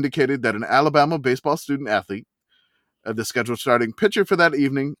messages indicated that an Alabama baseball student athlete, the scheduled starting pitcher for that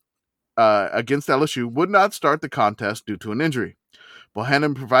evening against LSU, would not start the contest due to an injury.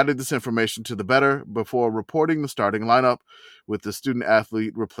 Bohannon provided this information to the bettor before reporting the starting lineup, with the student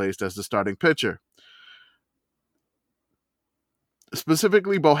athlete replaced as the starting pitcher.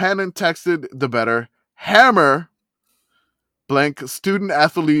 Specifically, Bohannon texted the bettor, "Hammer, blank, student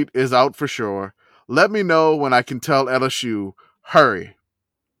athlete is out for sure. Let me know when I can tell LSU, hurry."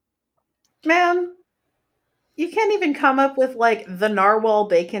 Man, you can't even come up with like the narwhal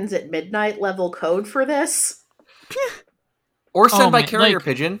bacons at midnight level code for this. Or send by man, carrier like-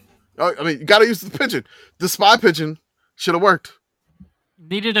 pigeon. Oh, I mean, you got to use the pigeon. The spy pigeon should have worked.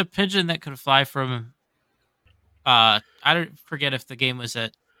 Needed a pigeon that could fly from. I don't forget if the game was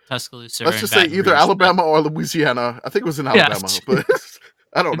at Tuscaloosa. Let's or in just say Baton either Rouge, Alabama or Louisiana. I think it was in Yeah. Alabama, but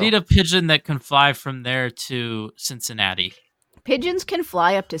I don't but know. need a pigeon that can fly from there to Cincinnati. Pigeons can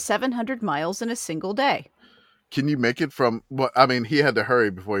fly up to 700 miles in a single day. Can you make it from? Well, I mean, he had to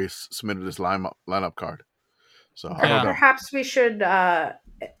hurry before he submitted his lineup card. So I don't know. Perhaps we should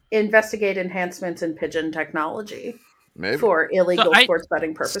investigate enhancements in pigeon technology Maybe. for illegal So sports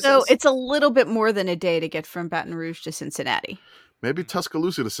betting purposes. So it's a little bit more than a day to get from Baton Rouge to Cincinnati. Maybe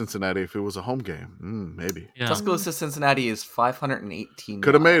Tuscaloosa to Cincinnati if it was a home game. Maybe. Yeah. Tuscaloosa, Cincinnati is 518.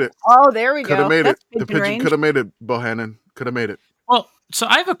 Could have made it. Oh, there we Could go. have made That's it. The pigeon pigeon range. could have made it, Bohannon. Could have made it. Well, so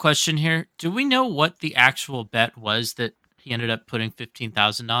I have a question here. Do we know what the actual bet was that he ended up putting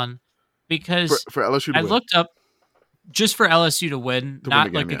 15,000 on? Because For LSU to I win. looked up just for LSU to win, To win not the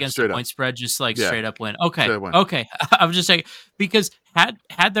game, like yeah, against straight the up. point spread, just like Yeah. straight up win. Okay, Straight win. okay. I was just saying because had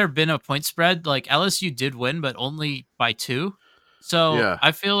there been a point spread, like LSU did win, but only by 2. So Yeah.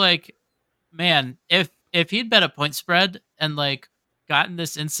 I feel like, man, if he'd bet a point spread and like gotten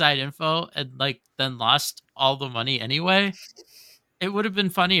this inside info and like then lost all the money anyway, it would have been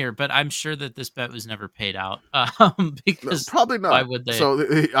funnier. But I'm sure that this bet was never paid out No, because probably not. why would they? So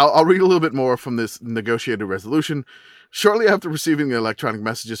I'll read a little bit more from this negotiated resolution. Shortly after receiving the electronic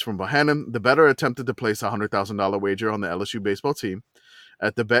messages from Bohannon, the bettor attempted to place a $100,000 wager on the LSU baseball team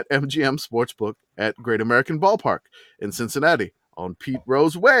at the BetMGM Sportsbook at Great American Ballpark in Cincinnati on Pete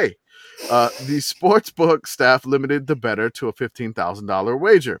Rose Way. The sportsbook staff limited the bettor to a $15,000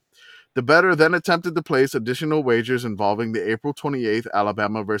 wager. The bettor then attempted to place additional wagers involving the April 28th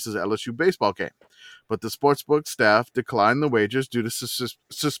Alabama versus LSU baseball game. but the sportsbook staff declined the wagers due to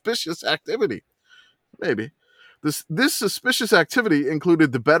suspicious activity. Maybe. This suspicious activity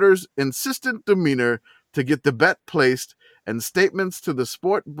included the bettors' insistent demeanor to get the bet placed and statements to the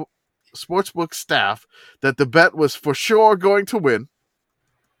sportsbook staff that the bet was for sure going to win.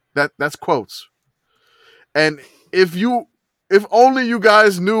 That's quotes. And if only you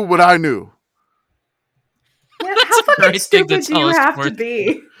guys knew what I knew. Yeah, how fucking great thing to stupid do tell you us have to sports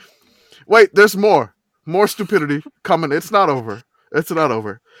be? Wait, there's more. More stupidity coming. It's not over. It's not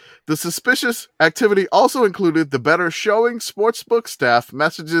over. The suspicious activity also included the bettor showing sportsbook staff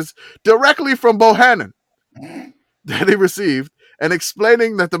messages directly from Bohannon that he received and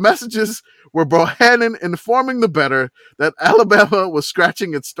explaining that the messages were Bohannon informing the bettor that Alabama was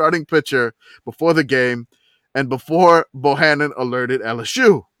scratching its starting pitcher before the game and before Bohannon alerted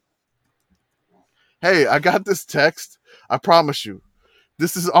LSU. Hey, I got this text. I promise you,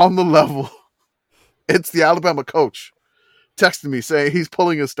 this is on the level. It's the Alabama coach texting me saying he's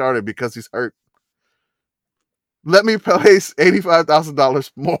pulling his starter because he's hurt. Let me place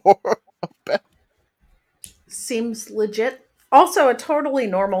 $85,000 more. Seems legit. Also, a totally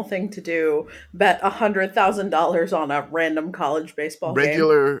normal thing to do. Bet $100,000 on a random college baseball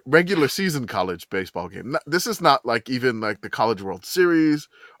game. Regular season college baseball game. This is not like even like the College World Series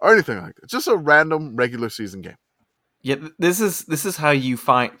or anything like that. Just a random regular season game. Yeah, this is how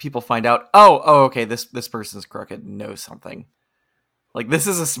people find out. Oh, okay. This person's crooked. Knows something. Like, this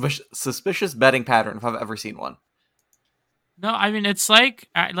is a suspicious betting pattern if I've ever seen one. No, I mean, it's like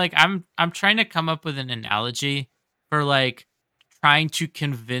I'm trying to come up with an analogy for like trying to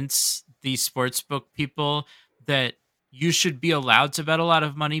convince these sportsbook people that you should be allowed to bet a lot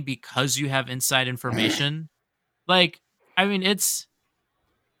of money because you have inside information. Like, I mean,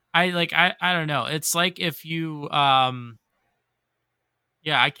 I don't know. It's like if you yeah,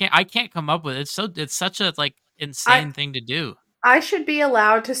 I can't come up with it. It's such a like insane thing to do. I should be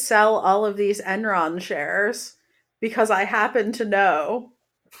allowed to sell all of these Enron shares because I happen to know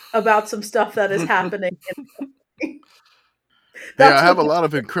about some stuff that is happening. Yeah, I have a lot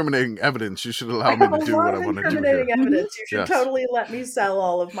of incriminating evidence. You should allow me to do what I want to do here. Incriminating evidence. You should Yes. totally let me sell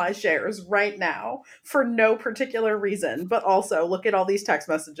all of my shares right now for no particular reason. But also, look at all these text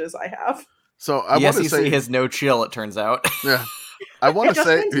messages I have. So I want to SEC say, has no chill. It turns out. yeah, I want It to just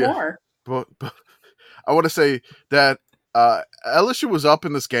say, means yeah, more. but I want to say that LSU was up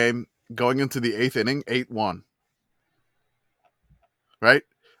in this game going into the 8th inning, 8-1, right?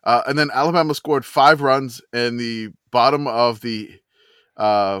 And then Alabama scored 5 runs in the bottom of the.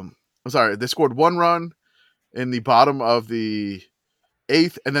 They scored 1 run in the bottom of the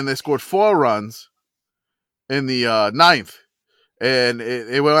 8th, and then they scored 4 runs in the 9th, and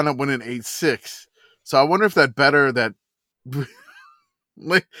it wound up winning 8-6. So I wonder if that better that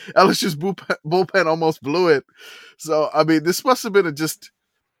like LSU's bullpen almost blew it. So I mean, this must have been just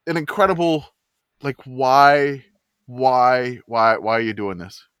an incredible, like, why are you doing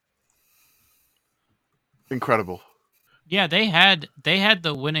this? Incredible. Yeah, they had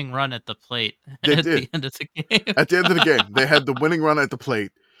the winning run at the plate They at did. the end of the game. At the end of the game, they had the winning run at the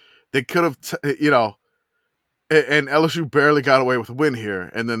plate. They could have, and LSU barely got away with a win here.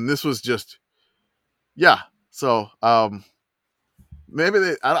 And then this was just, yeah. So maybe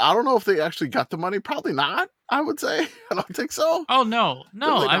I don't know if they actually got the money. Probably not. I would say I don't think so. Oh no.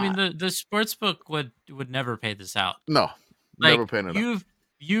 Definitely I mean not. the sportsbook would never pay this out. No, Like, never paying it up.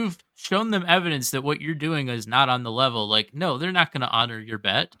 You've shown them evidence that what you're doing is not on the level. Like, no, they're not going to honor your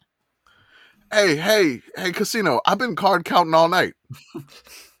bet. Hey, casino! I've been card counting all night.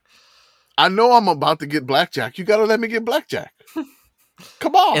 I know I'm about to get blackjack. You gotta let me get blackjack.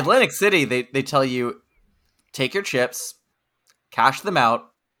 Come on. Atlantic City, they tell you, take your chips, cash them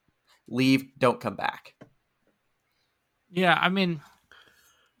out, leave, don't come back. Yeah, I mean,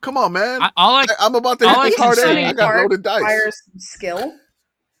 Come on, man. I'm about to all hit I the can card say- A. I got loaded dice. Requires some skill.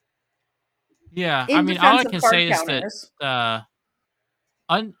 yeah, In I mean, all I defense of can card say is counters.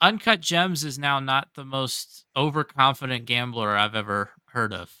 that Uncut Gems is now not the most overconfident gambler I've ever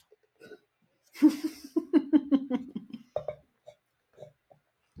heard of.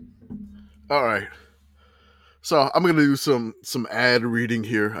 All right. So I'm gonna do some ad reading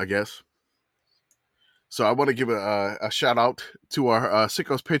here, I guess. So I want to give a shout out to our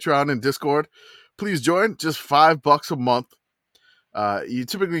Sickos Patreon and Discord. Please join. Just $5 a month. You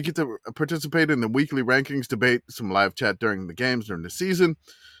typically get to participate in the weekly rankings debate, some live chat during the games during the season.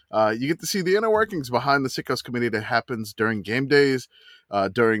 You get to see the inner workings behind the Sickos committee that happens during game days,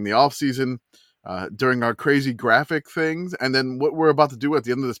 during the off season, during our crazy graphic things, and then what we're about to do at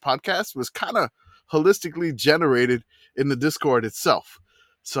the end of this podcast was kind of holistically generated in the Discord itself.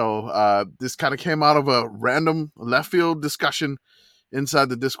 So this kind of came out of a random left field discussion inside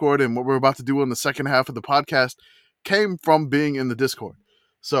the Discord, and what we're about to do in the second half of the podcast came from being in the Discord.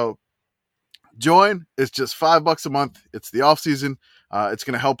 So join. It's just $5 a month. It's the off season. It's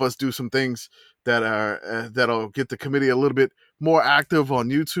going to help us do some things that are that'll get the committee a little bit more active on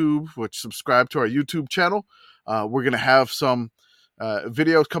YouTube. Which subscribe to our YouTube channel. We're going to have some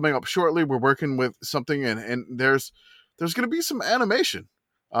videos coming up shortly. We're working with something, and there's going to be some animation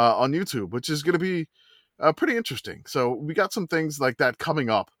on YouTube, which is going to be pretty interesting. So we got some things like that coming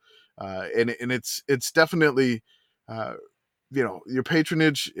up, and it's definitely. Your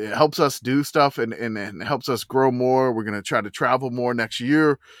patronage, it helps us do stuff and helps us grow more. We're going to try to travel more next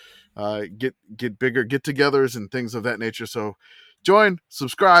year, get bigger get-togethers and things of that nature. So join,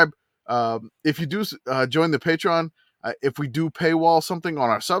 subscribe. If you do join the Patreon, if we do paywall something on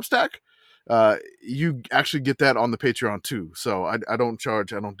our Substack, you actually get that on the Patreon too. So I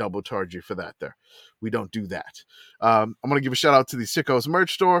don't double charge you for that there. We don't do that. I'm going to give a shout out to the Sickos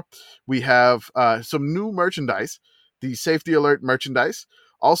merch store. We have some new merchandise. The Safety Alert merchandise.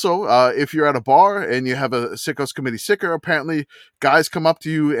 Also, if you're at a bar and you have a Sickos Committee sticker, apparently guys come up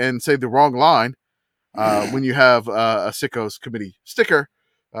to you and say the wrong line when you have a Sickos Committee sticker.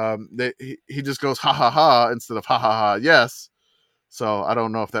 He just goes ha ha ha instead of ha ha ha yes. So I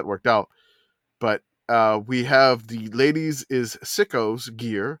don't know if that worked out. But we have the Ladies is Sickos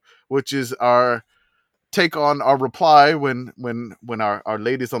gear, which is our take on our reply when our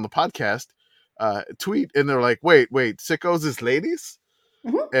ladies on the podcast tweet, and they're like, wait, Sickos is ladies?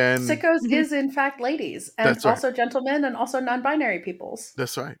 Mm-hmm. And Sickos is in fact ladies, and That's right. also gentlemen, and also non-binary peoples.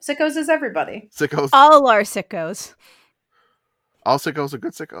 That's right. Sickos is everybody. Sickos. All our sickos. All sickos are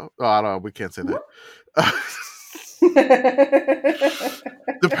good sickos. Oh, I don't know. We can't say that.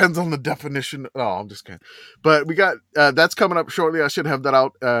 Depends on the definition. Oh, I'm just kidding. But we got that's coming up shortly. I should have that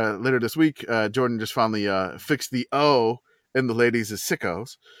out later this week. Jordan just finally fixed the O in the ladies is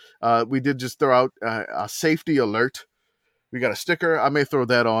sickos. We did just throw out a safety alert. We got a sticker. I may throw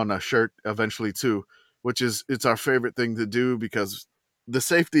that on a shirt eventually too, which is it's our favorite thing to do because the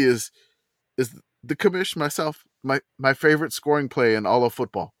safety is the commish myself my favorite scoring play in all of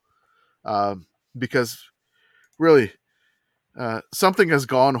football, because really something has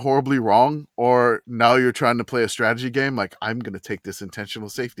gone horribly wrong, or now you're trying to play a strategy game. Like, I'm going to take this intentional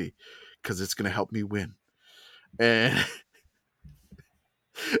safety because it's going to help me win, and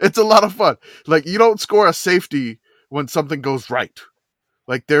it's a lot of fun. Like, you don't score a safety when something goes right.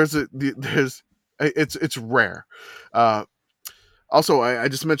 Like it's rare. Also, I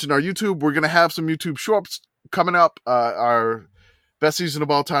just mentioned our YouTube. We're going to have some YouTube shorts coming up. Our best season of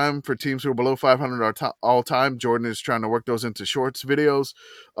all time for teams who are below 500 all time. Jordan is trying to work those into shorts videos.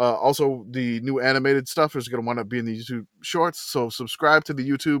 Also, the new animated stuff is going to want to be in the YouTube shorts. So subscribe to the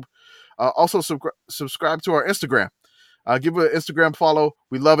YouTube. Also, subscribe to our Instagram. Give an Instagram follow.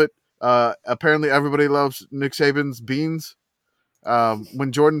 We love it. Apparently, everybody loves Nick Saban's beans.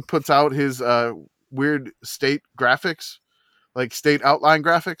 When Jordan puts out his weird state graphics, like state outline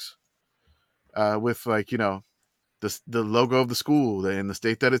graphics, with like, the logo of the school and the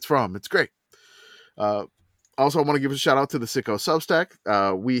state that it's from. It's great. Also, I want to give a shout out to the Sicko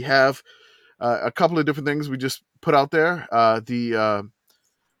Substack. We have a couple of different things we just put out there.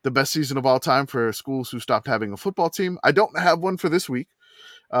 The best season of all time for schools who stopped having a football team. I don't have one for this week,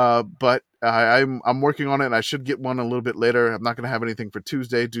 but I'm working on it, and I should get one a little bit later. I'm not going to have anything for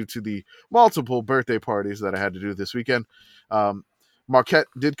Tuesday due to the multiple birthday parties that I had to do this weekend. Marquette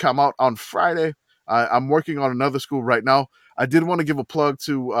did come out on Friday. I'm working on another school right now. I did want to give a plug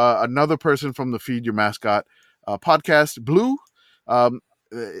to another person from the Feed Your Mascot podcast, Blue.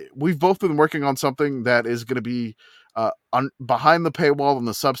 We've both been working on something that is going to be behind the paywall on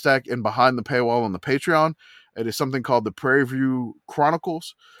the Substack and behind the paywall on the Patreon. It is something called the Prairie View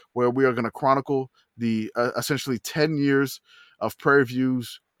Chronicles, where we are going to chronicle the essentially 10 years of Prairie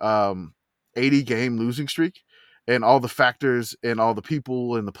View's 80-game losing streak, and all the factors and all the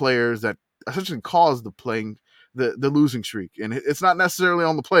people and the players that essentially caused the losing streak. And it's not necessarily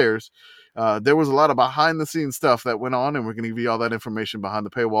on the players. There was a lot of behind the scenes stuff that went on, and we're going to give you all that information behind the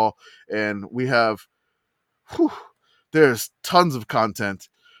paywall. And we have, there's tons of content.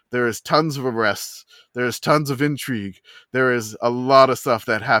 There is tons of arrests. There's tons of intrigue. There is a lot of stuff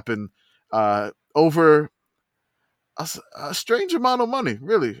that happened over a strange amount of money.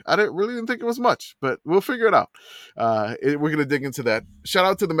 Really, I didn't think it was much, but we'll figure it out. We're going to dig into that. Shout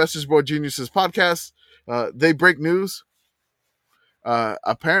out to the Message Board Geniuses podcast. They break news.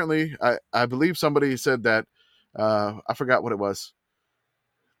 Apparently, I believe somebody said that, I forgot what it was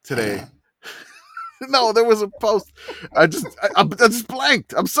today. No, there was a post. I just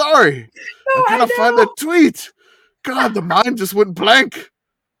blanked. I'm sorry. No, I gotta find that tweet. God, the mind just went blank.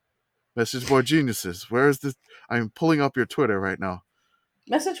 Message board geniuses. Where is this? I'm pulling up your Twitter right now.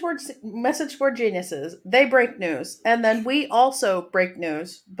 Message board geniuses. They break news, and then we also break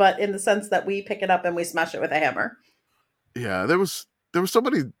news, but in the sense that we pick it up and we smash it with a hammer. Yeah, there was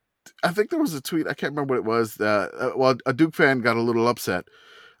somebody. I think there was a tweet. I can't remember what it was. Well, a Duke fan got a little upset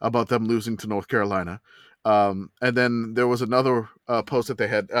about them losing to North Carolina. And then there was another post that they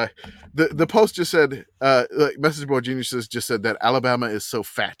had. The post just said, like Message Board Geniuses just said that Alabama is so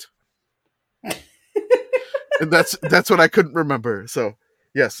fat. And that's what I couldn't remember. So,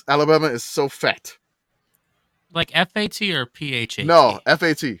 yes, Alabama is so fat. Like FAT or PHAT? No,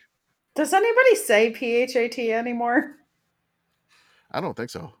 FAT. Does anybody say PHAT anymore? I don't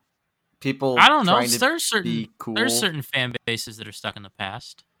think so. People, I don't know. trying to There's certain be cool. There's certain fan bases that are stuck in the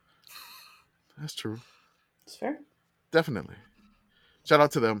past. That's true. It's fair. Definitely. Shout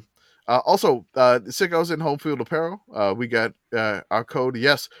out to them. Also, the Sickos in Home Field Apparel. We got our code,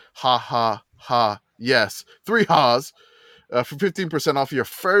 yes, ha ha ha, yes, 3 ha's, for 15% off your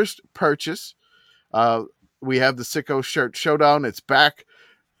first purchase. We have the Sicko Shirt Showdown. It's back.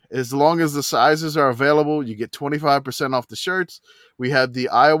 As long as the sizes are available, you get 25% off the shirts. We had the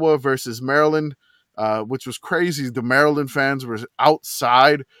Iowa versus Maryland, which was crazy. The Maryland fans were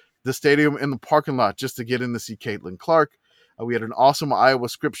outside the stadium in the parking lot just to get in to see Caitlin Clark. We had an awesome Iowa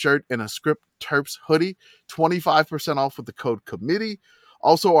Script shirt and a Script Terps hoodie, 25% off with the code committee.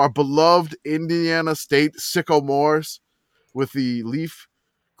 Also, our beloved Indiana State Sycamores with the leaf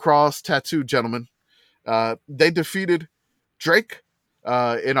cross tattoo gentleman. They defeated Drake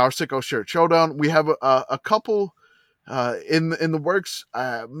in our Sicko Shirt Showdown. We have a couple in the works,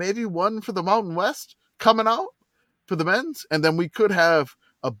 maybe one for the Mountain West coming out for the men's, and then we could have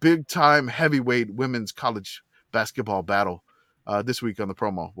a big time heavyweight women's college basketball battle this week on the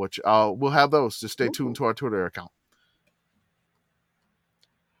promo, which we'll have those. Just stay tuned to our Twitter account.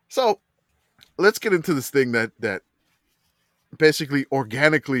 So let's get into this thing that basically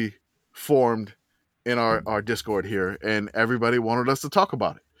organically formed in our Discord here, and everybody wanted us to talk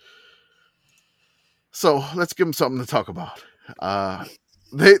about it. So let's give them something to talk about.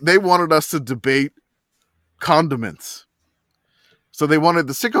 They wanted us to debate condiments. So they wanted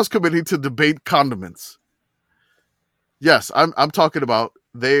the Sickos Committee to debate condiments. Yes, I'm talking about,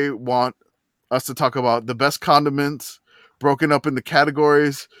 they want us to talk about the best condiments broken up into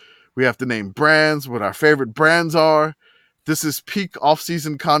categories. We have to name brands, what our favorite brands are. This is peak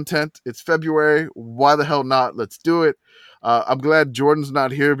off-season content. It's February. Why the hell not? Let's do it. I'm glad Jordan's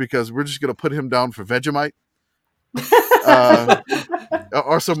not here because we're just going to put him down for Vegemite.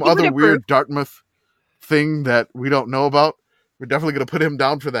 Or some other weird Dartmouth thing that we don't know about. We're definitely going to put him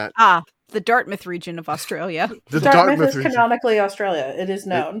down for that. The Dartmouth region of Australia. The Dartmouth is region. Canonically Australia. It is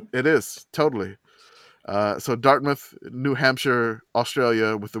known. It is, totally. So Dartmouth, New Hampshire,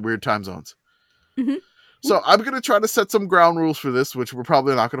 Australia with the weird time zones. Mm-hmm. So I'm going to try to set some ground rules for this, which we're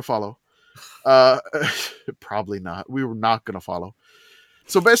probably not going to follow. Probably not. We were not going to follow.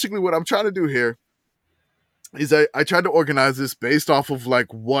 So basically what I'm trying to do here is I tried to organize this based off of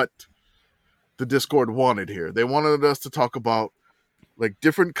like what the Discord wanted here. They wanted us to talk about like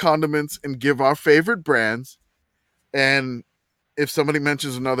different condiments and give our favorite brands. And if somebody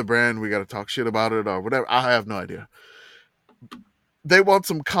mentions another brand, we got to talk shit about it or whatever. I have no idea. They want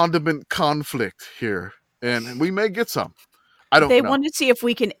some condiment conflict here, and we may get some. I don't know. They want to see if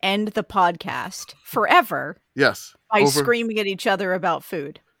we can end the podcast forever. Yes. By screaming at each other about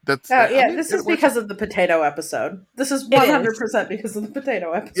food. This is because of the potato episode. This is 100% because of the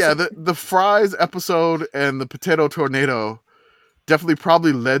potato episode. Yeah, the fries episode and the potato tornado definitely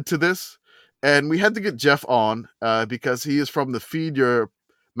probably led to this. And we had to get Geoff on because he is from the Feed Your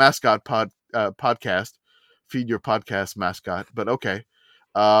Mascot podcast. Feed Your Podcast Mascot. But okay.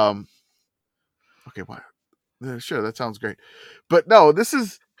 Okay, why? Sure, that sounds great. But no, this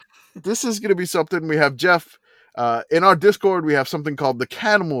is going to be something. We have Geoff. In our Discord, we have something called the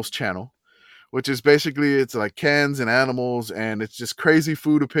Canimals channel, which is basically, it's like cans and animals, and it's just crazy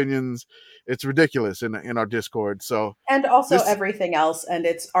food opinions. It's ridiculous in our Discord. So and also everything else, and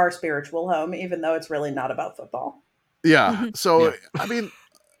it's our spiritual home, even though it's really not about football. Yeah. Mm-hmm. So Yeah. I mean,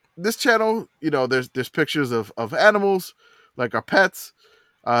 this channel, there's pictures of animals, like our pets.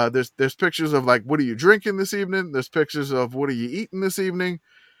 There's pictures of like, what are you drinking this evening? There's pictures of what are you eating this evening?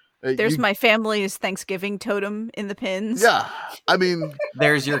 There's my family's Thanksgiving totem in the pins. Yeah. I mean,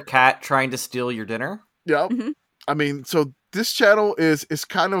 there's your cat trying to steal your dinner. Yeah. Mm-hmm. I mean, so this channel is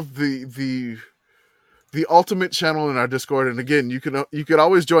kind of the ultimate channel in our Discord. And again, you could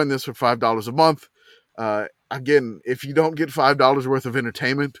always join this for $5 a month. Again, if you don't get $5 worth of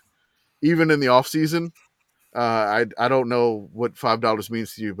entertainment, even in the off season, I don't know what $5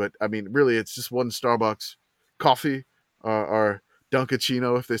 means to you, but I mean, really, it's just one Starbucks coffee or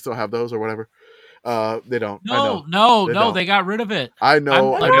Dunkachino if they still have those or whatever. They don't. No, don't. they got rid of it. I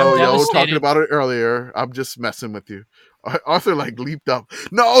know. I'm Y'all were devastated. talking about it earlier. I'm just messing with you. Arthur like leaped up.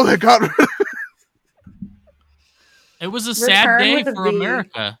 No, they got rid of it. It was a sad Return day with a for V.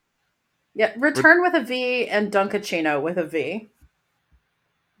 America. Yeah, return with a V and Dunkachino with a V.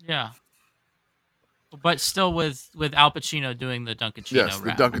 Yeah. But still with Al Pacino doing the Dunkachino Yes,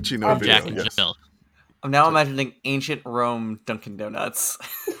 rap. the Dunkachino From video. Jack and Yes. Jill. I'm now imagining ancient Rome Dunkin' Donuts.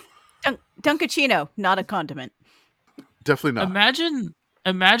 Dunkachino, not a condiment. Definitely not.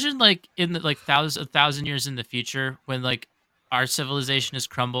 Imagine like in the like a thousand years in the future when like our civilization has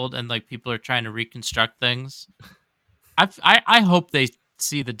crumbled and like people are trying to reconstruct things. I hope they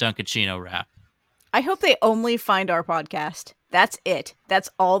see the Dunkachino rap. I hope they only find our podcast. That's it. That's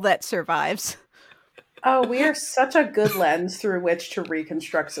all that survives. Oh, we are such a good lens through which to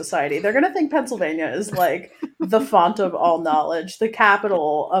reconstruct society. They're going to think Pennsylvania is like the font of all knowledge. The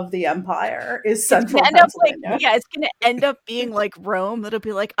capital of the empire is central Pennsylvania. It's going to end up being like Rome. That'll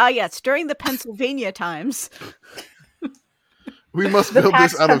be like, yes, during the Pennsylvania times. We must The build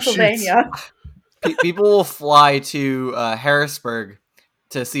Pax this out of sheets. Pennsylvania. People will fly to Harrisburg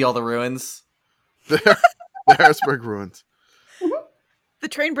to see all the ruins. The Harrisburg ruins. The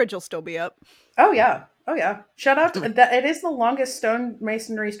train bridge will still be up. Oh yeah. Shout out to that. It is the longest stone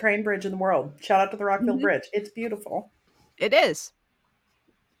masonry train bridge in the world. Shout out to the Rockville Bridge. It's beautiful. It is.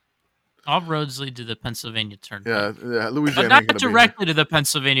 All roads lead to the Pennsylvania Turnpike. Yeah, Louisiana. But not directly to the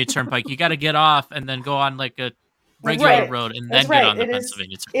Pennsylvania Turnpike. You got to get off and then go on like a regular road and then get on the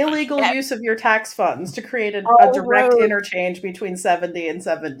Pennsylvania Turnpike. Illegal use of your tax funds to create a direct interchange between 70 and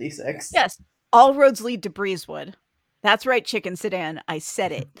 76. Yes. All roads lead to Breezewood. That's right, Chicken Sedan. I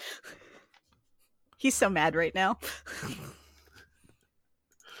said it. He's so mad right now.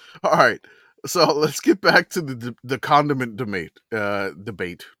 All right, so let's get back to the condiment debate.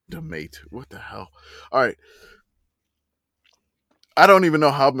 Debate. What the hell? All right, I don't even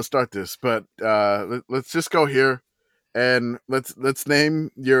know how I'm gonna start this, but let's just go here and let's name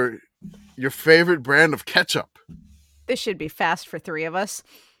your favorite brand of ketchup. This should be fast for three of us.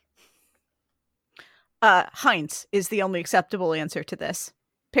 Heinz is the only acceptable answer to this.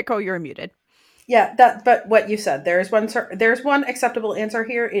 Pico, you're muted. Yeah, but what you said, there's one acceptable answer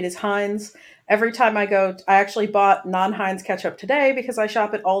here. It is Heinz. Every time I go, I actually bought non-Heinz ketchup today because I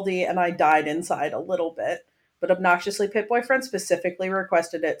shop at Aldi and I died inside a little bit. But obnoxiously, Pit Boyfriend specifically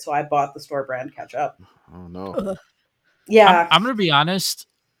requested it, so I bought the store brand ketchup. Oh no. Ugh. Yeah. I'm going to be honest.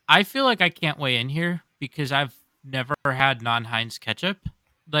 I feel like I can't weigh in here because I've never had non-Heinz ketchup.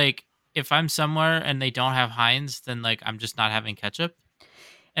 Like, if I'm somewhere and they don't have Heinz, then like I'm just not having ketchup.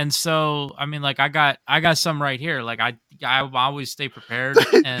 And so, I mean, like I got some right here. Like I always stay prepared.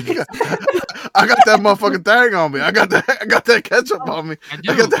 And I got that motherfucking thing on me. I got that ketchup on me. I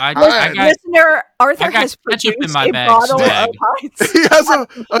do. I got Listener, Arthur I got has ketchup produced in my a bag, bottle swag. of Heinz. He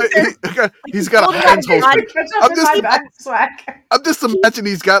has he's got a Heinz holster. I'm just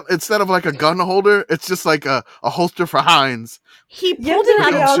imagining he's got, instead of like a gun holder, it's just like a holster for Heinz. He pulled it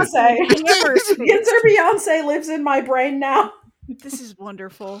out of Beyonce. Yinzer Beyonce lives in my brain now. This is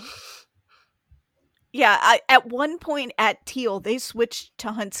wonderful. Yeah, at one point at Teal, they switched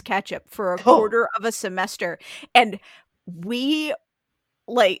to Hunt's ketchup for a quarter of a semester. And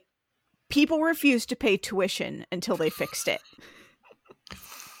people refused to pay tuition until they fixed it.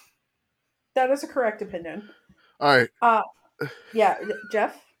 That is a correct opinion. All right. Yeah,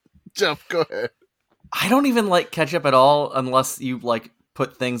 Jeff? Jeff, go ahead. I don't even like ketchup at all unless you like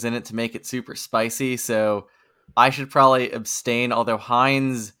put things in it to make it super spicy. So I should probably abstain, although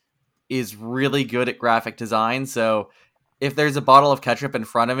Heinz is really good at graphic design. So if there's a bottle of ketchup in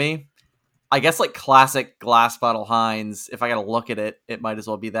front of me, I guess like classic glass bottle Heinz, if I got to look at it, it might as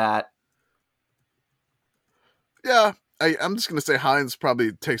well be that. Yeah, I'm just going to say Heinz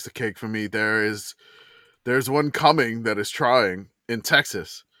probably takes the cake for me. There's one coming that is trying in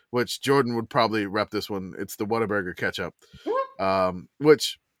Texas, which Jordan would probably rep this one. It's the Whataburger ketchup,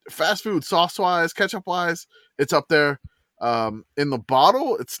 which fast food sauce-wise, ketchup-wise, it's up there. In the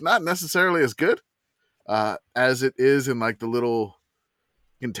bottle, it's not necessarily as good as it is in like the little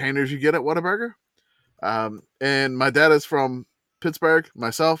containers you get at Whataburger. And my dad is from Pittsburgh,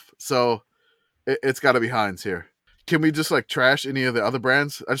 myself, so it's got to be Heinz here. Can we just like trash any of the other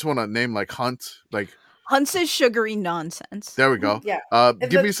brands? I just want to name like Hunt, like Hunt's is sugary nonsense. There we go. Yeah.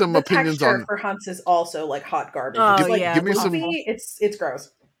 Give me some opinions on. For Hunt's is also like hot garbage. Oh, It's like give me some. It's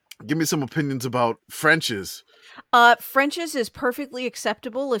gross. Give me some opinions about French's. French's is perfectly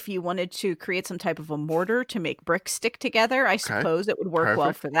acceptable if you wanted to create some type of a mortar to make bricks stick together. I suppose it would work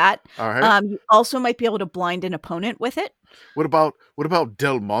well for that. All right. You also might be able to blind an opponent with it. What about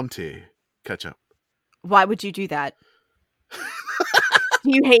Del Monte ketchup? Why would you do that?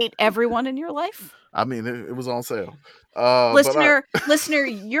 Do you hate everyone in your life? I mean, it was on sale. Listener,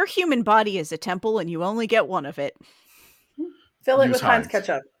 your human body is a temple, and you only get one of it. Fill it with Heinz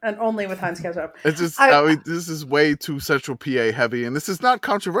ketchup, and only with Heinz ketchup. It's just, this is way too Central PA heavy, and this is not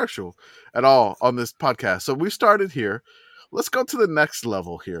controversial at all on this podcast. So we started here. Let's go to the next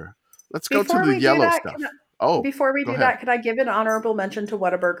level here. Let's go to the yellow stuff. Before we do that, can I give an honorable mention to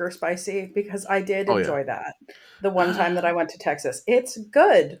Whataburger Spicy? Because I did enjoy that the one time that I went to Texas. It's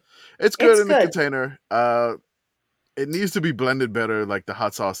good. It's good in the container. It needs to be blended better. Like the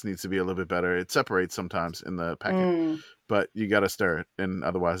hot sauce needs to be a little bit better. It separates sometimes in the packet, but you got to stir it, and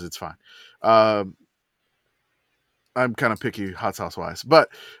otherwise it's fine. I'm kind of picky hot sauce wise, but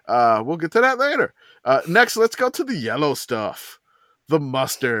we'll get to that later. Next, let's go to the yellow stuff, the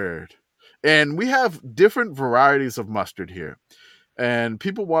mustard. And we have different varieties of mustard here. And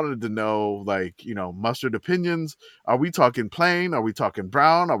people wanted to know, like, mustard opinions. Are we talking plain? Are we talking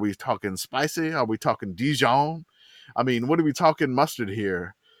brown? Are we talking spicy? Are we talking Dijon? I mean, what are we talking mustard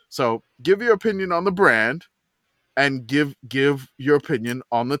here? So give your opinion on the brand and give your opinion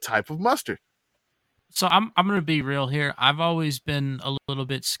on the type of mustard. So I'm going to be real here. I've always been a little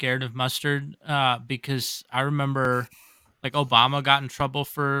bit scared of mustard because I remember like Obama got in trouble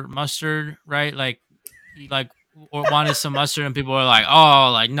for mustard, right? Like he wanted some mustard and people were like,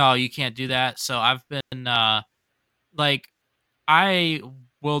 "Oh, like no, you can't do that." So I've been like I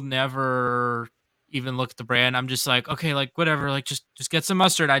will never even look at the brand. I'm just like, okay, like whatever, like just get some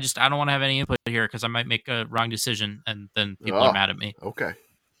mustard. I don't want to have any input here because I might make a wrong decision and then people are mad at me. Okay.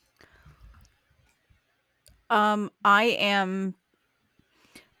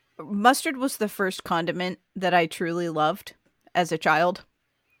 Mustard was the first condiment that I truly loved as a child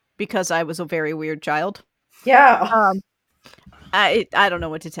because I was a very weird child. Yeah. I don't know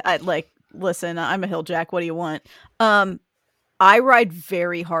what to tell. Listen, I'm a hill jack. What do you want? I ride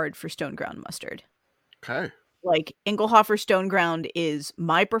very hard for stone ground mustard. Okay. Like Engelhofer Stone Ground is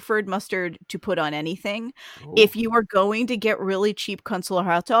my preferred mustard to put on anything. Ooh. If you are going to get really cheap Kunstler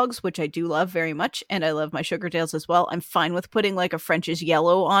hot dogs, which I do love very much, and I love my Sugardales as well, I'm fine with putting like a French's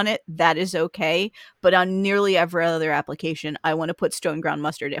yellow on it. That is okay. But on nearly every other application, I want to put stone ground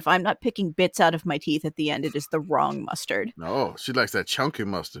mustard. If I'm not picking bits out of my teeth at the end, it is the wrong mustard. No, she likes that chunky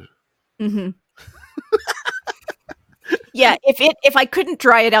mustard. Mm-hmm. Yeah, if I couldn't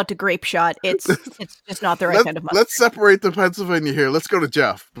dry it out to grape shot, it's just not the right kind of mustard. Let's separate the Pennsylvania here. Let's go to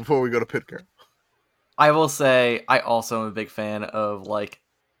Geoff before we go to Pitt Girl. I will say I also am a big fan of like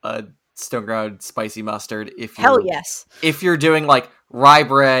a stone ground spicy mustard. Hell yes. If you're doing like rye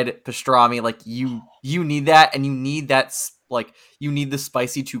bread, pastrami, like you need that, and you need that like you need the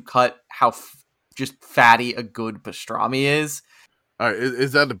spicy to cut how just fatty a good pastrami is. All right,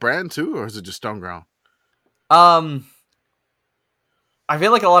 is that the brand too, or is it just stone ground? I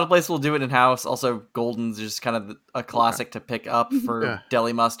feel like a lot of places will do it in house. Also, Golden's just kind of a classic to pick up for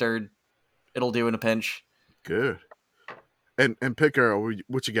deli mustard. It'll do in a pinch. Good. And Pitt Girl,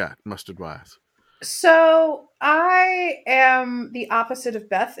 what you got mustard wise? So I am the opposite of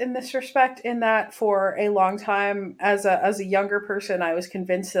Beth in this respect, in that for a long time as a younger person, I was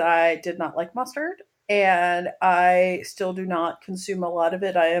convinced that I did not like mustard, and I still do not consume a lot of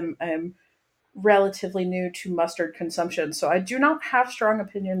it. I am relatively new to mustard consumption, so I do not have strong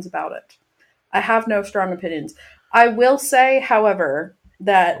opinions about it. I have no strong opinions. I will say, however,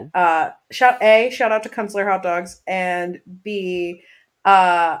 that shout out to Kunstler hot dogs, and B,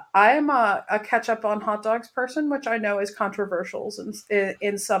 I am a ketchup on hot dogs person, which I know is controversial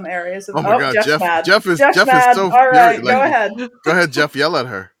in some areas. Oh my God, Jeff's mad. Geoff is mad. so all right. furious. Go ahead. Go ahead, Geoff. Yell at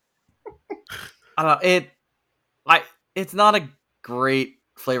her. I don't know. It's not a great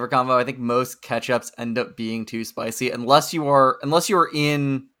flavor combo. I think most ketchups end up being too spicy unless you are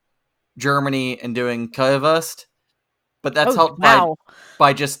in Germany and doing Currywurst. But that's helped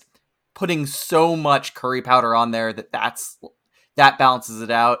by just putting so much curry powder on there that balances it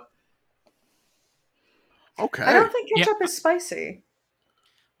out. Okay. I don't think ketchup is spicy.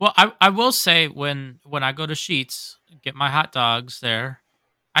 Well, I will say when I go to Sheetz, get my hot dogs there,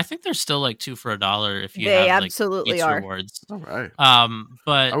 I think they're still like $2 for $1 if you they have absolutely like Sheetz are. rewards. All right.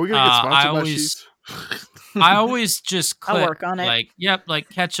 But are we gonna get sponsored by Sheetz? I always just click, I'll work on it. like, like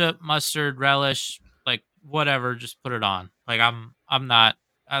ketchup, mustard, relish, like whatever, just put it on. Like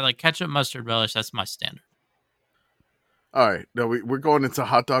I like ketchup, mustard, relish. That's my standard. All right. No, we're going into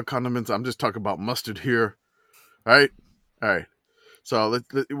hot dog condiments. I'm just talking about mustard here. All right. All right. So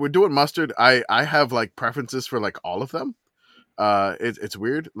we're doing mustard. I have like preferences for like all of them. It's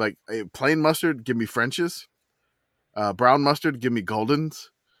weird. Like plain mustard, give me French's. Brown mustard, give me Goldens.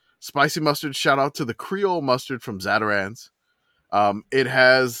 Spicy mustard, shout out to the Creole mustard from Zatarans. It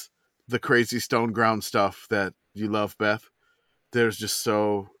has the crazy stone ground stuff that you love, Beth. There's just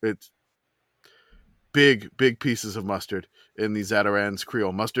it's big pieces of mustard in the Zatarans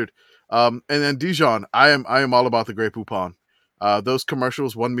Creole mustard. And then Dijon, I am all about the Grey Poupon. Those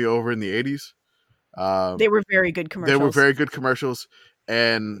commercials won me over in the 80s. They were very good commercials. They were very good commercials,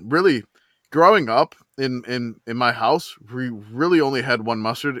 and really, growing up in my house, we really only had one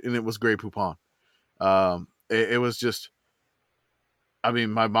mustard, and it was Grey Poupon. It was just, I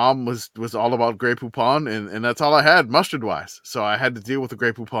mean, my mom was all about Grey Poupon, and that's all I had mustard wise. So I had to deal with the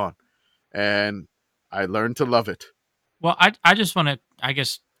Grey Poupon, and I learned to love it. Well, I just want to, I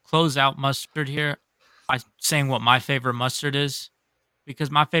guess, close out mustard here by saying what my favorite mustard is.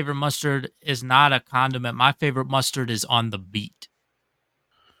 Because my favorite mustard is not a condiment. My favorite mustard is on the beat.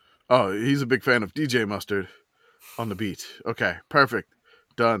 Oh, he's a big fan of DJ Mustard on the beat. Okay, perfect.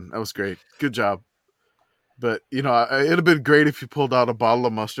 Done. That was great. Good job. But, you know, it'd have been great if you pulled out a bottle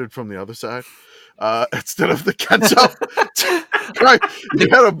of mustard from the other side instead of the ketchup. Right. You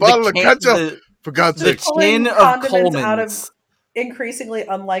had a bottle of ketchup, for God's sake. The tin of Coleman's. Out of increasingly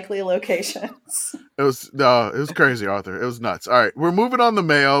unlikely locations. It was crazy, Arthur. It was nuts. All right, we're moving on to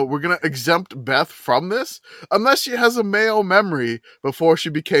mayo. We're going to exempt Beth from this unless she has a mayo memory before she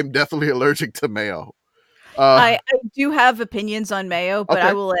became deathly allergic to mayo. I do have opinions on mayo, but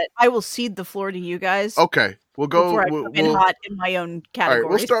okay. I will cede the floor to you guys. Okay, we'll go. Before I come in hot in my own category. All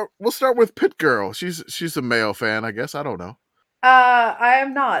right, we'll start with Pitt Girl. She's a mayo fan, I guess. I don't know. I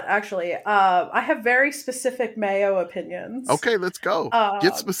am not actually. I have very specific mayo opinions. Okay, let's go.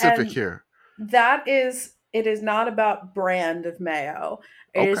 Get specific here. It is not about brand of mayo.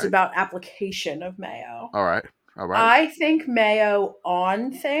 It is about application of mayo. All right. I think mayo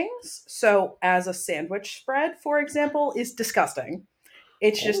on things, so as a sandwich spread, for example, is disgusting.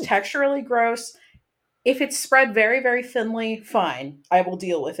 It's just texturally gross. If it's spread very, very thinly, fine. I will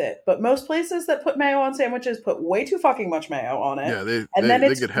deal with it. But most places that put mayo on sandwiches put way too fucking much mayo on it. Yeah, then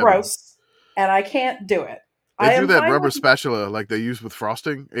it's gross. Heavy. And I can't do it. They do that rubber spatula like they use with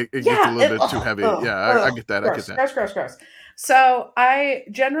frosting. It gets a little bit too heavy. I get that. Gross, I get that. Gross. So I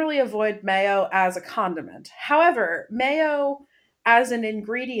generally avoid mayo as a condiment. However, mayo as an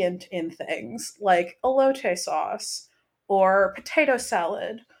ingredient in things like elote sauce or potato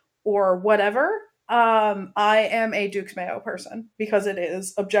salad or whatever, I am a Duke's mayo person because it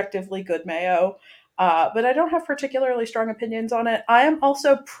is objectively good mayo. But I don't have particularly strong opinions on it. I am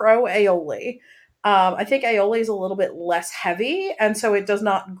also pro aioli. I think aioli is a little bit less heavy, and so it does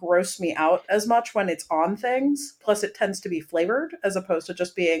not gross me out as much when it's on things. Plus, it tends to be flavored as opposed to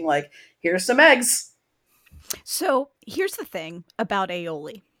just being like, here's some eggs. So here's the thing about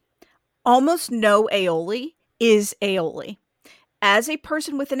aioli. Almost no aioli is aioli. As a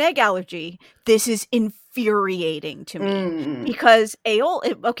person with an egg allergy, this is infuriating to me because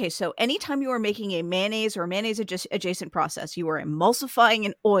aioli. Okay, so anytime you are making a mayonnaise or mayonnaise adjacent process, you are emulsifying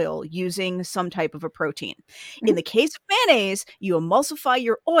an oil using some type of a protein. In the case of mayonnaise, you emulsify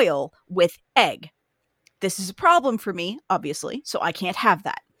your oil with egg. This is a problem for me, obviously, so I can't have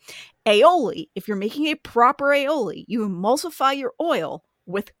that. Aioli, if you're making a proper aioli, you emulsify your oil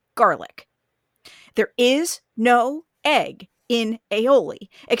with garlic. There is no egg in aioli,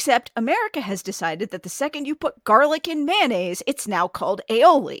 except America has decided that the second you put garlic in mayonnaise, it's now called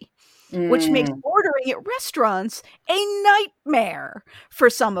aioli, which makes ordering at restaurants a nightmare for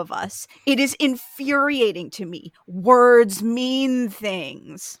some of us. It is infuriating to me. Words mean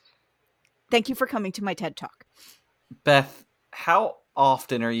things. Thank you for coming to my TED Talk. Beth, how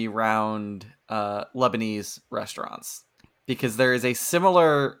often are you around Lebanese restaurants? Because there is a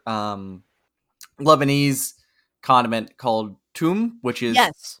similar Lebanese condiment called toum, which is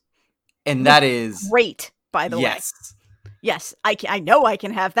and that is great, by the way. Yes, I know I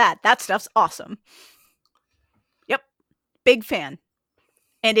can have that. That stuff's awesome. Yep, big fan.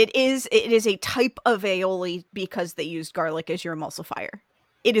 And it is a type of aioli because they used garlic as your emulsifier.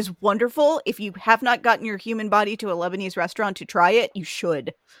 It is wonderful. If you have not gotten your human body to a Lebanese restaurant to try it, you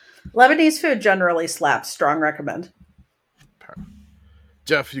should. Lebanese food generally slaps. Strong recommend.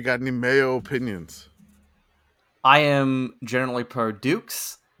 Geoff, you got any mayo opinions? I am generally pro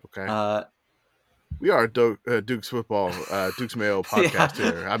Dukes. Okay. We are Dukes football, Dukes Mayo podcast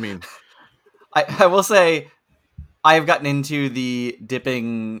here. I mean, I will say I have gotten into the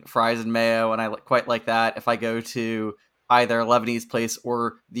dipping fries in mayo, and I quite like that. If I go to either a Lebanese place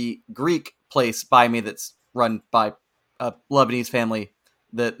or the Greek place by me that's run by a Lebanese family,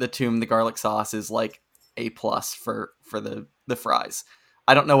 the tomb, the garlic sauce is like A+ for the fries.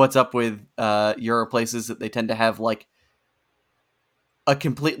 I don't know what's up with Euro places that they tend to have like a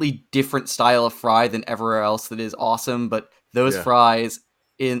completely different style of fry than everywhere else that is awesome, but those fries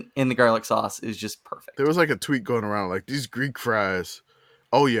in the garlic sauce is just perfect. There was like a tweet going around like, these Greek fries,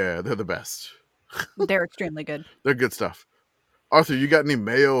 oh yeah, they're the best. They're extremely good. They're good stuff. Arthur, you got any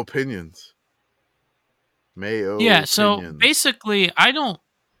mayo opinions? So basically I'm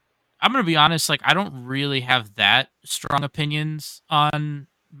gonna be honest, like I don't really have that strong opinions on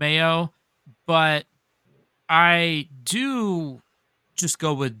mayo, but I do just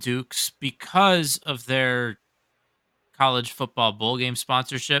go with Duke's because of their college football bowl game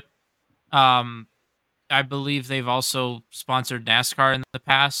sponsorship. I believe they've also sponsored NASCAR in the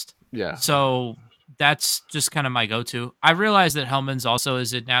past. Yeah. So that's just kind of my go-to. I realize that Hellman's also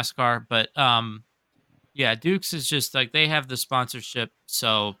is in NASCAR, but yeah, Duke's is just like they have the sponsorship,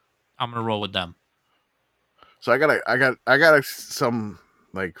 so I'm gonna roll with them. So I got some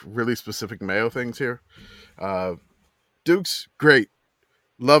like really specific mayo things here. Duke's, great.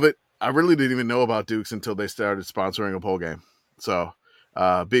 Love it. I really didn't even know about Duke's until they started sponsoring a bowl game. So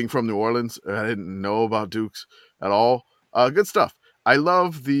being from New Orleans, I didn't know about Duke's at all. Good stuff. I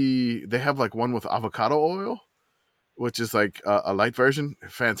love they have like one with avocado oil, which is like a light version.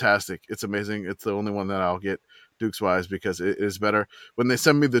 Fantastic. It's amazing. It's the only one that I'll get Duke's wise because it is better. When they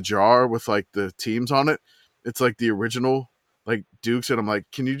send me the jar with like the teams on it, it's like the original like Duke's, and I'm like,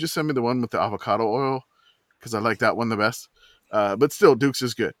 can you just send me the one with the avocado oil? Because I like that one the best. But still, Duke's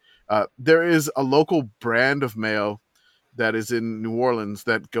is good. There is a local brand of mayo that is in New Orleans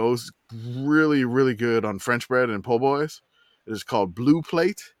that goes really, really good on French bread and po' boys. It is called Blue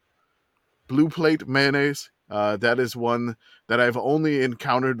Plate mayonnaise. That is one that I've only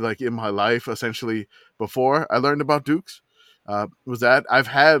encountered like in my life, essentially, before I learned about Duke's. Was that I've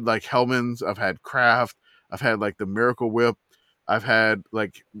had like Hellman's, I've had Kraft, I've had like the Miracle Whip, I've had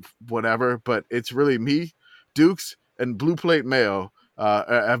like whatever, but it's really me, Duke's, and Blue Plate mayo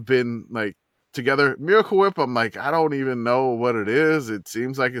have been like together. Miracle Whip, I'm like, I don't even know what it is. It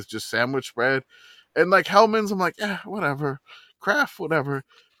seems like it's just sandwich spread. And like Hellman's, I'm like, yeah, whatever. Kraft, whatever.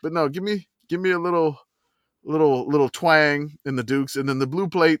 But no, give me a little twang in the Duke's, and then the Blue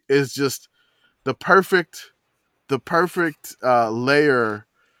Plate is just the perfect layer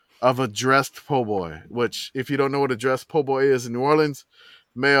of a dressed po' boy. Which, if you don't know what a dressed po' boy is in New Orleans,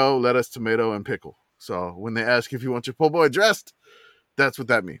 mayo, lettuce, tomato, and pickle. So when they ask if you want your po' boy dressed, that's what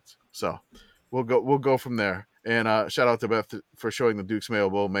that means. So we'll go from there. And shout out to Beth for showing the Duke's Mayo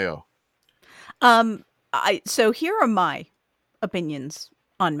Bowl mayo. So here are my opinions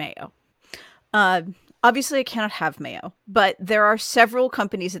on mayo. Obviously, I cannot have mayo, but there are several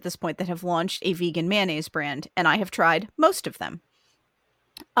companies at this point that have launched a vegan mayonnaise brand, and I have tried most of them.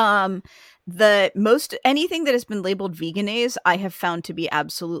 Anything that has been labeled veganese, I have found to be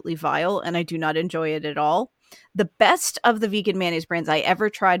absolutely vile, and I do not enjoy it at all. The best of the vegan mayonnaise brands I ever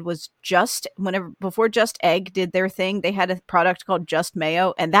tried was before Just Egg did their thing, they had a product called Just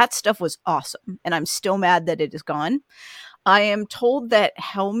Mayo, and that stuff was awesome, and I'm still mad that it is gone. I am told that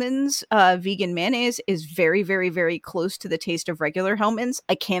Hellman's vegan mayonnaise is very, very, very close to the taste of regular Hellman's.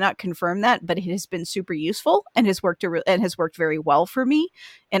 I cannot confirm that, but it has been super useful and has worked very well for me.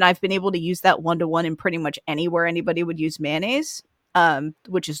 And I've been able to use that 1-to-1 in pretty much anywhere anybody would use mayonnaise,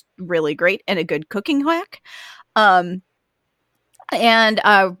 which is really great and a good cooking hack. I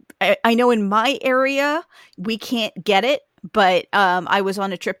know in my area we can't get it. But I was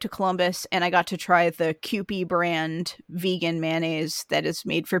on a trip to Columbus and I got to try the Kewpie brand vegan mayonnaise that is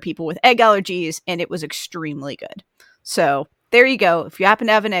made for people with egg allergies, and it was extremely good. So there you go. If you happen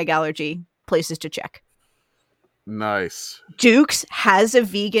to have an egg allergy, places to check. Nice. Duke's has a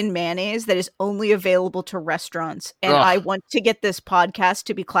vegan mayonnaise that is only available to restaurants, and I want to get this podcast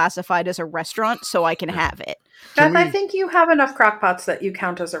to be classified as a restaurant so I can have it. Beth, I think you have enough crockpots that you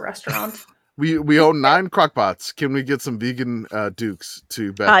count as a restaurant. We own 9 crockpots. Can we get some vegan Dukes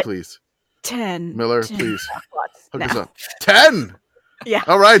to Beth, please? 10. Miller, 10 please. Hook us No. up. 10! Yeah.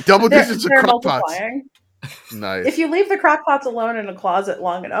 All right, double digits of They're crockpots. multiplying. Nice. If you leave the crockpots alone in a closet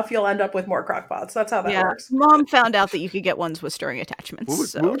long enough, you'll end up with more crockpots. That's how that works. Mom found out that you could get ones with stirring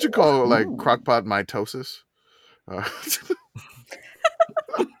attachments. What would you call like crockpot mitosis?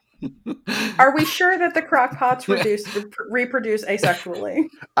 Are we sure that the crockpots reproduce asexually?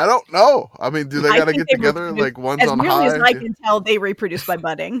 I don't know. I mean, do they got to get together like one's on high? As I can tell, they reproduce by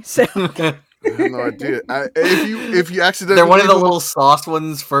budding. So I have no idea. If you accidentally, they're one of the little sauce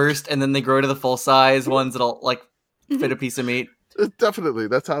ones first, and then they grow to the full size ones that'll like fit a piece of meat. Definitely,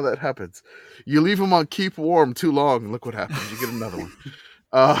 that's how that happens. You leave them on keep warm too long, and look what happens. You get another one.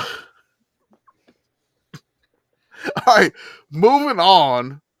 All right, moving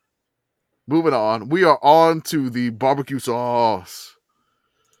on. We are on to the barbecue sauce.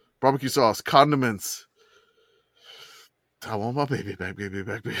 Barbecue sauce, condiments. I want my baby back, baby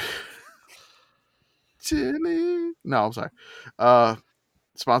back, baby. Chili. No, I'm sorry.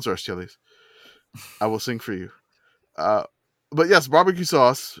 Sponsor us, Chili's. I will sing for you. But yes, barbecue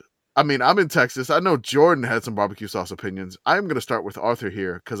sauce. I mean, I'm in Texas. I know Jordan had some barbecue sauce opinions. I'm going to start with Arthur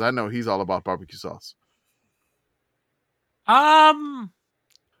here because I know he's all about barbecue sauce. I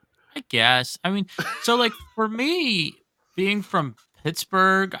guess. I mean, so like for me, being from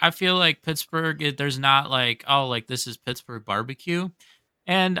Pittsburgh, I feel like Pittsburgh, there's not like, oh, like this is Pittsburgh barbecue.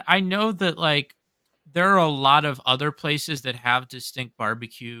 And I know that like there are a lot of other places that have distinct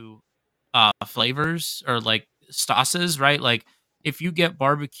barbecue flavors or like sauces, right? Like if you get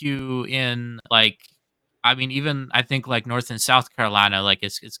barbecue in like, I mean, even I think like North and South Carolina, like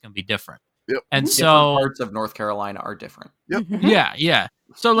it's gonna be different. Yep. And Different so parts of North Carolina are different. Yep. yeah.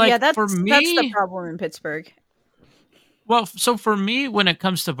 So like that's for me, that's the problem in Pittsburgh. well, so for me, when it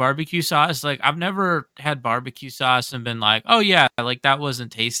comes to barbecue sauce, like I've never had barbecue sauce and been like, oh yeah, like that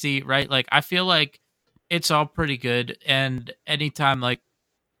wasn't tasty, right? Like I feel like it's all pretty good. And anytime like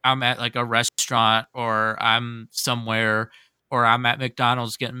I'm at like a restaurant or I'm somewhere or I'm at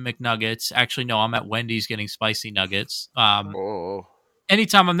McDonald's getting McNuggets. Actually, no, I'm at Wendy's getting spicy nuggets. Oh.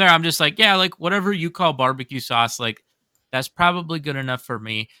 Anytime I'm there, I'm just like, yeah, like whatever you call barbecue sauce, like that's probably good enough for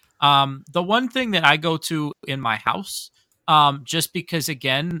me. The one thing that I go to in my house, just because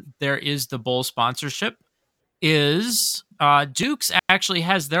again, there is the bowl sponsorship, is Duke's actually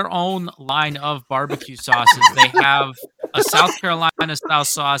has their own line of barbecue sauces. They have a South Carolina style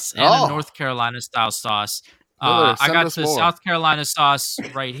sauce and a North Carolina style sauce. I got the South Carolina sauce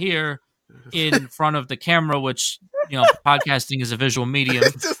right here in front of the camera, which, you know, podcasting is a visual medium.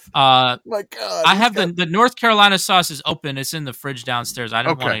 My God. I have the North Carolina sauce is open. It's in the fridge downstairs. I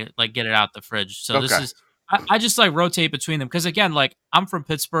didn't want to like get it out the fridge. So this is, I just like rotate between them. Cause again, like I'm from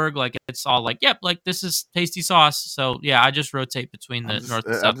Pittsburgh, like it's all like, yep, like this is tasty sauce. So yeah, I just rotate between the North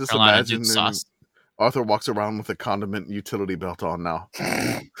and South Carolina Duke sauce. Arthur walks around with a condiment utility belt on now.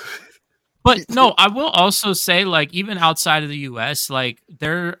 But no, I will also say, like, even outside of the US, like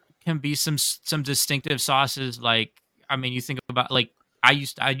there can be some distinctive sauces. Like, I mean, you think about like I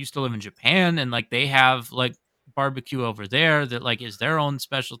used to live in Japan, and like they have like barbecue over there that like is their own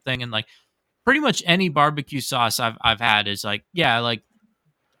special thing, and like pretty much any barbecue sauce I've had is like, yeah, like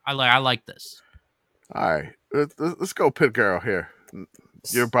I like this. All right, let's go, Pitt Girl here.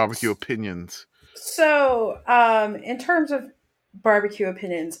 Your barbecue opinions. So, in terms of barbecue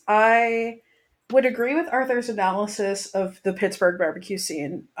opinions, I would agree with Arthur's analysis of the Pittsburgh barbecue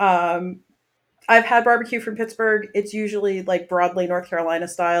scene. I've had barbecue from Pittsburgh. It's usually like broadly North Carolina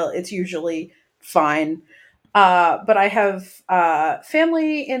style. It's usually fine. But I have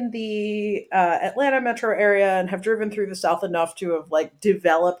family in the Atlanta metro area and have driven through the South enough to have like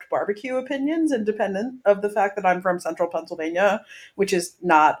developed barbecue opinions independent of the fact that I'm from central Pennsylvania, which is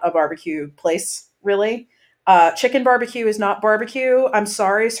not a barbecue place, really. Chicken barbecue is not barbecue. I'm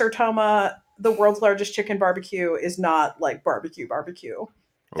sorry, Sir Toma. The world's largest chicken barbecue is not like barbecue.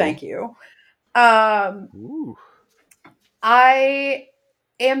 Thank you. I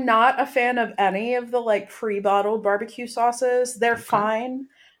am not a fan of any of the like pre-bottled barbecue sauces. They're fine.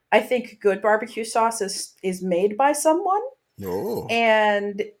 I think good barbecue sauce is made by someone.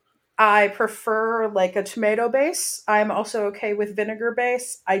 And I prefer like a tomato base. I'm also okay with vinegar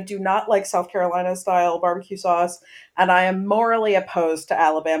base. I do not like South Carolina style barbecue sauce, and I am morally opposed to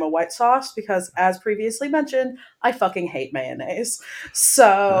Alabama white sauce because, as previously mentioned, I fucking hate mayonnaise.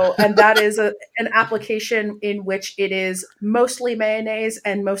 So, and that is an application in which it is mostly mayonnaise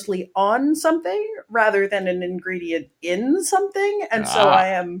and mostly on something rather than an ingredient in something, and so I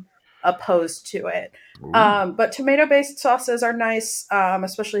am opposed to it. But tomato-based sauces are nice,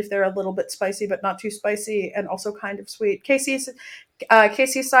 especially if they're a little bit spicy, but not too spicy, and also kind of sweet.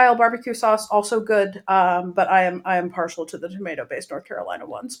 KC style barbecue sauce also good, but I am partial to the tomato-based North Carolina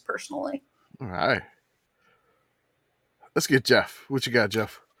ones personally. All right, let's get Jeff. What you got,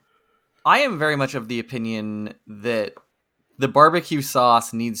 Jeff? I am very much of the opinion that the barbecue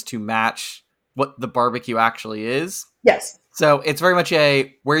sauce needs to match what the barbecue actually is. Yes. So it's very much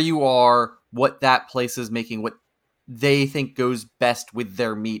a where you are, what that place is making, what they think goes best with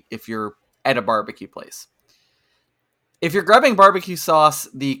their meat if you're at a barbecue place. If you're grabbing barbecue sauce,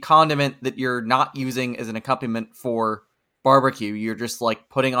 the condiment that you're not using as an accompaniment for barbecue, you're just like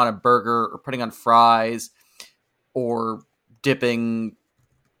putting on a burger or putting on fries, or dipping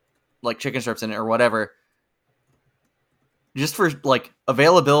like chicken strips in it or whatever. Just for like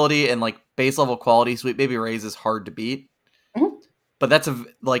availability and like base level quality, Sweet Baby Ray's is hard to beat. Mhm. But that's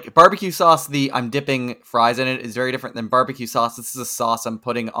like barbecue sauce. I'm dipping fries in it is very different than barbecue sauce. This is a sauce I'm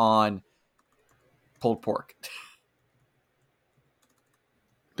putting on pulled pork.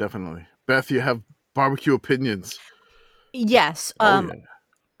 Definitely. Beth, you have barbecue opinions. Yes. Oh, yeah.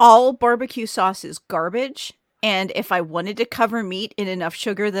 All barbecue sauce is garbage. And if I wanted to cover meat in enough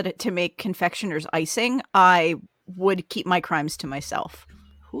sugar to make confectioner's icing, I would keep my crimes to myself.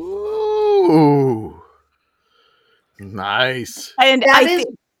 Ooh. Nice. And That is.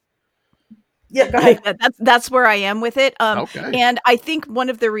 Yeah, go ahead. That's where I am with it. Okay. And I think one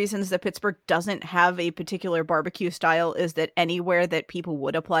of the reasons that Pittsburgh doesn't have a particular barbecue style is that anywhere that people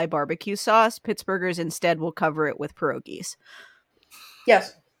would apply barbecue sauce, Pittsburghers instead will cover it with pierogies.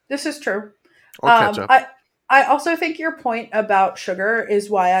 Yes, this is true. Or ketchup. I also think your point about sugar is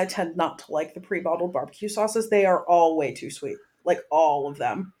why I tend not to like the pre-bottled barbecue sauces. They are all way too sweet. Like all of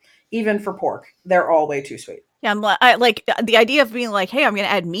them. Even for pork, they're all way too sweet. Yeah, I like the idea of being like, hey, I'm going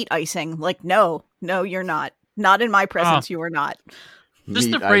to add meat icing. Like, no, you're not. Not in my presence, you are not. Just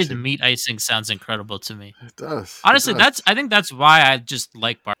Meat the phrase icing. meat icing sounds incredible to me. It does. Honestly, It does. I think that's why I just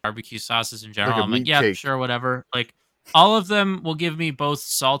like barbecue sauces in general. Like a I'm like, meat yeah, cake. sure, whatever. Like all of them will give me both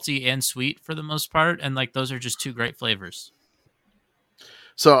salty and sweet for the most part, and like those are just two great flavors.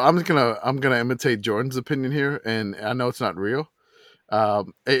 So I'm gonna imitate Jordan's opinion here, and I know it's not real.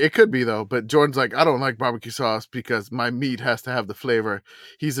 It could be though, but Jordan's like, I don't like barbecue sauce because my meat has to have the flavor.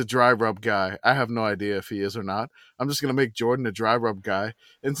 He's a dry rub guy. I have no idea if he is or not. I'm just gonna make Jordan a dry rub guy,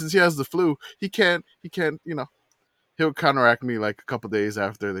 and since he has the flu, he can't. He'll counteract me like a couple days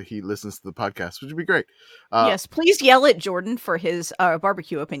after he listens to the podcast, which would be great. Yes, please yell at Jordan for his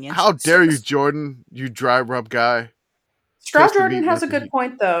barbecue opinions. How dare you, Jordan? You dry rub guy. Straw Taste the Jordan meat, has not a the good heat.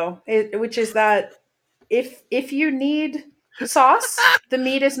 point though, which is that if you need sauce, the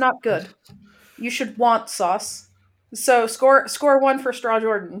meat is not good. You should want sauce. So score one for Straw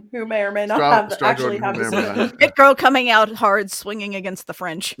Jordan, who may or may not Straw Jordan, who may or may not. have Pitt Girl coming out hard, swinging against the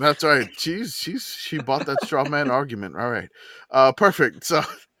French. That's right. She bought that straw man argument. All right, perfect. So,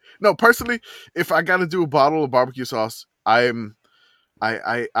 no, personally, if I got to do a bottle of barbecue sauce, I am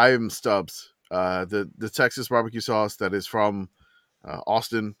Stubbs. The Texas barbecue sauce that is from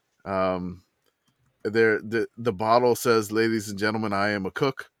Austin. The bottle says, "Ladies and gentlemen, I am a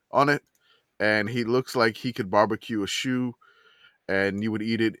cook" on it, and he looks like he could barbecue a shoe, and you would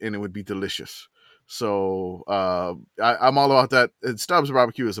eat it, and it would be delicious. So I'm all about that. And Stubbs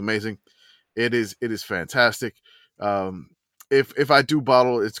barbecue is amazing. It is fantastic. If I do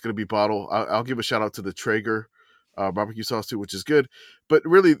bottle, it's going to be bottle. I'll give a shout out to the Traeger barbecue sauce too, which is good. But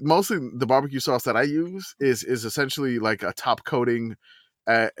really, mostly the barbecue sauce that I use is essentially like a top coating,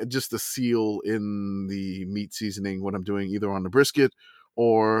 just a seal in the meat seasoning when I'm doing either on the brisket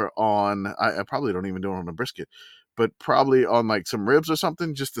or on. I probably don't even do it on the brisket, but probably on like some ribs or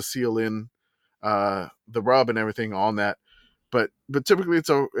something, just to seal in the rub and everything on that. But typically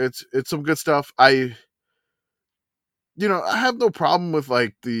it's some good stuff. I have no problem with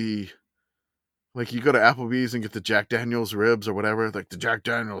like you go to Applebee's and get the Jack Daniel's ribs or whatever, like the Jack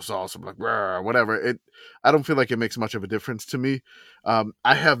Daniel's sauce. I'm like, whatever. I don't feel like it makes much of a difference to me.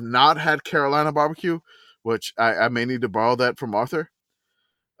 I have not had Carolina barbecue, which I may need to borrow that from Arthur.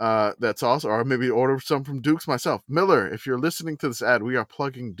 That sauce, or maybe order some from Duke's myself. Miller, if you're listening to this ad, we are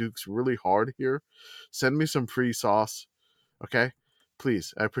plugging Duke's really hard here. Send me some free sauce. Okay,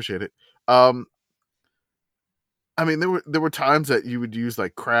 please, I appreciate it. I mean, there were times that you would use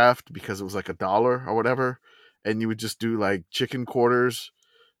like Kraft because it was like $1 or whatever, and you would just do like chicken quarters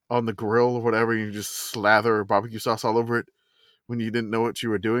on the grill or whatever, and you just slather barbecue sauce all over it when you didn't know what you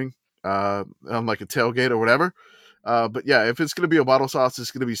were doing, on like a tailgate or whatever. But yeah, if it's gonna be a bottle sauce,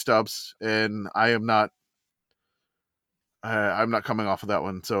 it's gonna be Stubbs, and I'm not coming off of that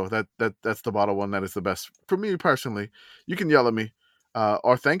one. So that's the bottle one that is the best for me personally. You can yell at me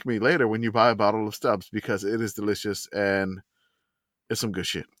or thank me later when you buy a bottle of Stubbs, because it is delicious and it's some good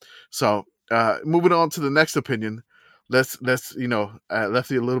shit. So moving on to the next opinion, let's left you a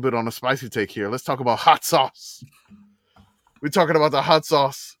little bit on a spicy take here. Let's talk about hot sauce. We're talking about the hot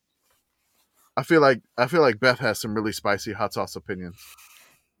sauce. I feel like Beth has some really spicy hot sauce opinions.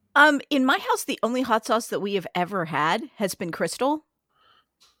 In my house, the only hot sauce that we have ever had has been Crystal.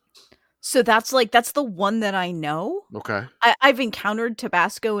 So that's the one that I know. Okay. I've encountered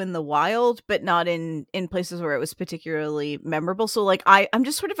Tabasco in the wild, but not in places where it was particularly memorable. So like I'm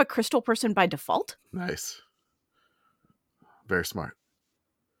just sort of a Crystal person by default. Nice. Very smart.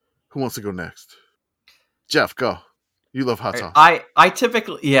 Who wants to go next? Geoff, go. You love hot sauce. I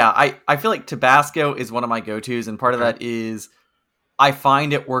typically, I feel like Tabasco is one of my go-tos, and part of that is I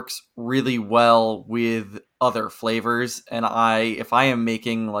find it works really well with other flavors. And if I am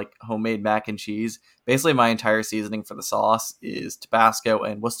making like homemade mac and cheese, basically my entire seasoning for the sauce is Tabasco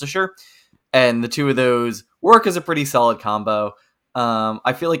and Worcestershire. And the two of those work as a pretty solid combo.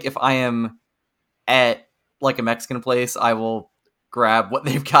 I feel like if I am at like a Mexican place, I will grab what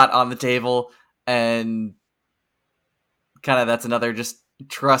they've got on the table, and kind of that's another, just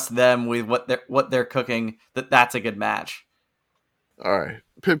trust them with what they're cooking, that's a good match. All right,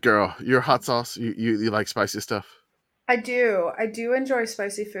 Pitt Girl, your hot sauce. You like spicy stuff? I do enjoy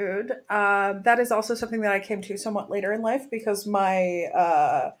spicy food. That is also something that I came to somewhat later in life, because my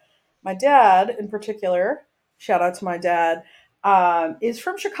dad in particular, shout out to my dad, is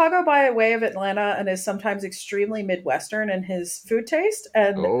from Chicago by way of Atlanta, and is sometimes extremely Midwestern in his food taste,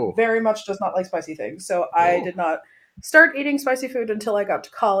 and very much does not like spicy things. So I did not start eating spicy food until I got to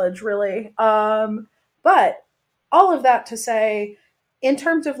college, really. But all of that to say, in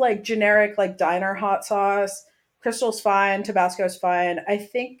terms of like generic, like diner hot sauce, Crystal's fine, Tabasco's fine. I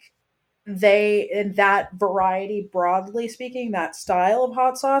think in that variety, broadly speaking, that style of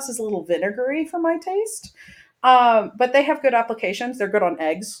hot sauce is a little vinegary for my taste. But they have good applications. They're good on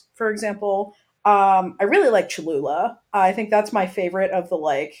eggs, for example. I really like Cholula. I think that's my favorite of the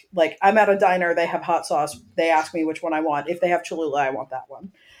like I'm at a diner, they have hot sauce. They ask me which one I want. If they have Cholula, I want that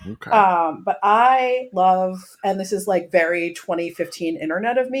one. Okay. But I love, and this is like very 2015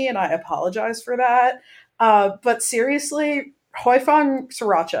 internet of me, and I apologize for that. But seriously, Hoi Fong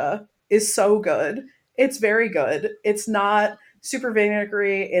Sriracha is so good. It's very good. It's not super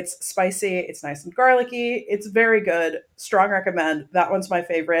vinegary. It's spicy. It's nice and garlicky. It's very good. Strong recommend. That one's my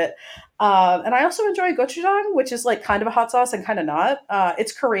favorite. And I also enjoy gochujang, which is like kind of a hot sauce and kind of not.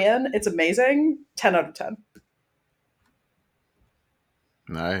 It's Korean. It's amazing. 10 out of 10.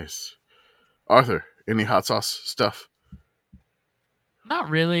 Nice. Arthur, any hot sauce stuff? Not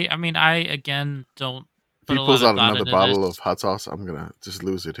really. I mean, I again don't If put he a pulls lot of out thought another into bottle this. of hot sauce, I'm gonna just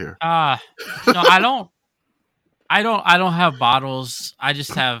lose it here. No, I don't. I don't have bottles. I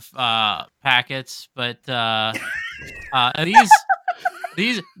just have packets. But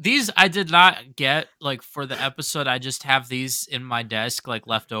these I did not get like for the episode. I just have these in my desk, like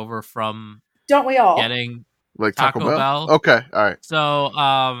left over from Don't we all? getting Like Taco Bell. Okay, all right. So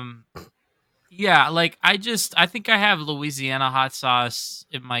yeah, like I think I have Louisiana hot sauce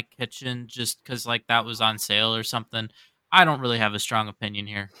in my kitchen just because like that was on sale or something. I don't really have a strong opinion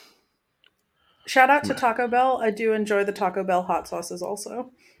here. Shout out to Taco Bell. I do enjoy the Taco Bell hot sauces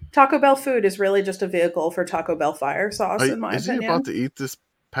also. Taco Bell food is really just a vehicle for Taco Bell fire sauce, in my Is opinion. he about to eat this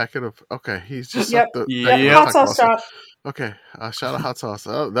packet of? Okay, he's just Yep. sucked the Yep. Hot sauce shot. Okay, shout out hot sauce.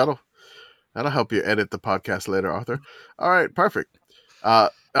 Oh, that'll help you edit the podcast later, Arthur. All right, perfect.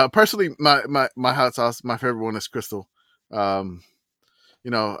 Personally, my hot sauce, my favorite one is Crystal. Tabasco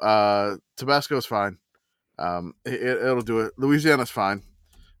is fine. It'll do it. Louisiana's fine.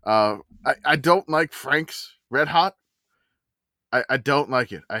 I don't like Frank's Red Hot. I don't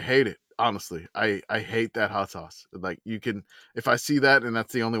like it. I hate it. Honestly, I hate that hot sauce. Like, you can, if I see that and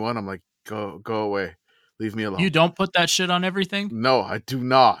that's the only one, I'm like, go away, leave me alone. You don't put that shit on everything? No, I do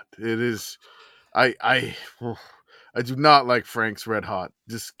not. It is, I do not like Frank's Red Hot.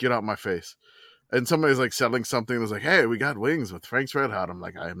 Just get out my face. And somebody's like selling something that's like, hey, we got wings with Frank's Red Hot. I'm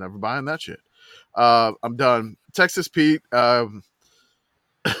like, I am never buying that shit. I'm done. Texas Pete.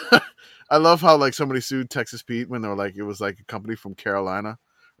 I love how like somebody sued Texas Pete when they were like, it was like a company from Carolina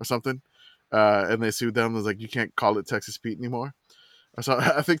or something. And they sued them. It was like, you can't call it Texas Pete anymore. So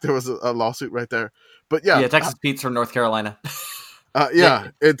I think there was a lawsuit right there. But yeah, Texas Pete's from North Carolina. Yeah,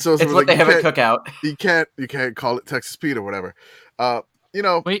 it's what like, they have at Cookout. You can't call it Texas Pete or whatever.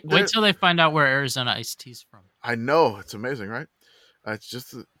 Wait till they find out where Arizona iced tea's from. I know, it's amazing, right? It's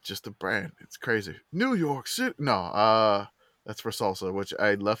just a brand. It's crazy. New York City. No, that's for salsa, which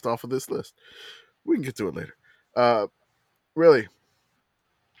I left off of this list. We can get to it later. Really,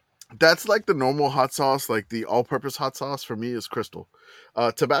 that's like the normal hot sauce. Like the all-purpose hot sauce for me is Crystal.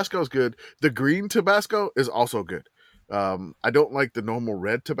 Tabasco is good. The green Tabasco is also good. I don't like the normal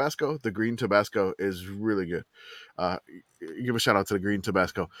red Tabasco. The green Tabasco is really good. Give a shout out to the green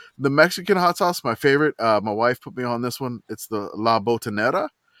Tabasco. The Mexican hot sauce, my favorite. My wife put me on this one. It's the La Botanera.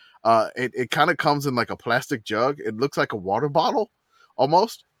 It kind of comes in like a plastic jug. It looks like a water bottle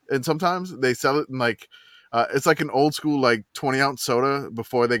almost. And sometimes they sell it in like, it's like an old school like 20-ounce soda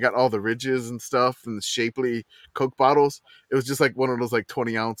before they got all the ridges and stuff and the shapely Coke bottles. It was just like one of those like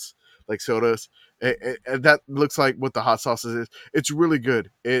 20-ounce like sodas. And that looks like what the hot sauce is. It's really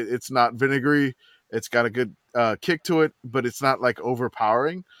good. It's not vinegary. It's got a good kick to it, but it's not like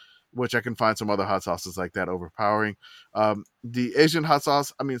overpowering, which I can find some other hot sauces like that overpowering. The Asian hot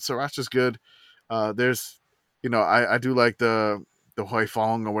sauce, I mean, sriracha's good. There's, I do like the hoi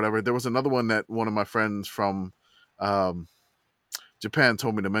fong or whatever. There was another one that one of my friends from Japan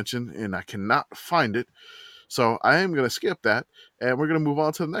told me to mention, and I cannot find it. So I am going to skip that, and we're going to move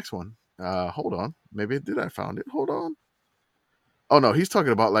on to the next one. Hold on. Maybe I found it. Hold on. Oh, no. He's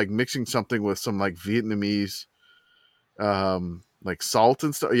talking about like mixing something with some like Vietnamese like salt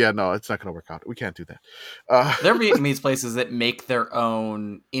and stuff. Yeah, no, it's not going to work out. We can't do that. There are Vietnamese places that make their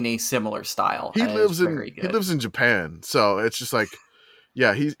own in a similar style. He lives in Japan, so it's just like,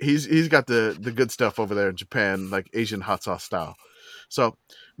 yeah, he's got the good stuff over there in Japan, like Asian hot sauce style. So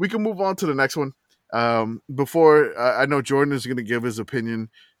we can move on to the next one. Before I know Jordan is going to give his opinion.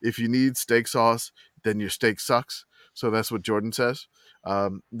 If you need steak sauce, then your steak sucks. So that's what Jordan says.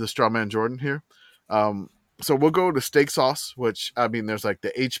 The straw man Jordan here. So we'll go to steak sauce, which, I mean, there's like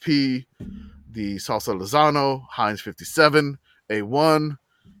the HP, the Salsa Lozano, Heinz 57, A1.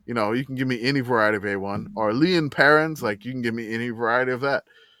 You can give me any variety of A1. Or Leon Perrins, like you can give me any variety of that.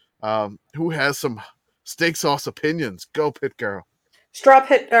 Who has some steak sauce opinions? Go, Pitt Girl. Straw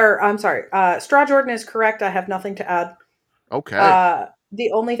Jordan is correct. I have nothing to add. Okay.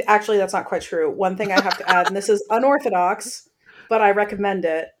 Actually, that's not quite true. One thing I have to add, and this is unorthodox, but I recommend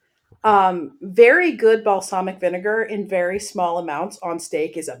it. Very good balsamic vinegar in very small amounts on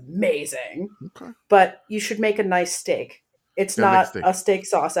steak is amazing. Okay. But you should make a nice steak. It's not a steak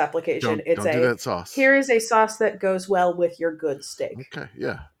sauce application. Don't do that sauce. Here is a sauce that goes well with your good steak. Okay,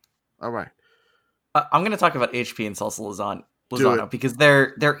 yeah. All right. I'm going to talk about HP and salsa Lozano because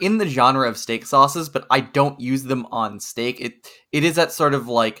they're in the genre of steak sauces, but I don't use them on steak. It is that sort of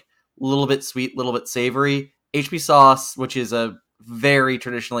like little bit sweet, little bit savory. HP sauce, which is a very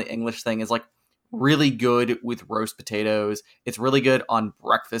traditionally English thing, is like really good with roast potatoes. It's really good on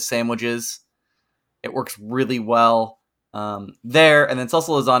breakfast sandwiches. It works really well there. And then salsa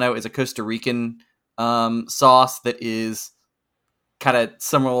Lozano is a Costa Rican sauce that is kind of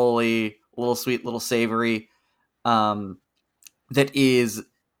similarly a little sweet, little savory. That is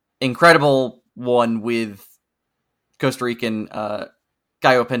incredible one with Costa Rican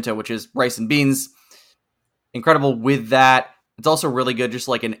gallo pinto, which is rice and beans. Incredible with that. It's also really good just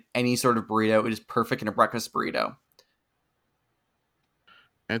like in any sort of burrito. It is perfect in a breakfast burrito.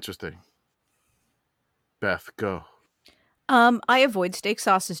 Interesting. Beth, go. I avoid steak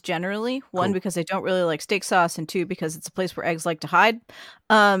sauces generally. One, Cool. because I don't really like steak sauce, and two, because it's a place where eggs like to hide.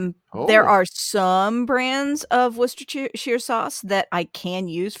 There are some brands of Worcestershire sauce that I can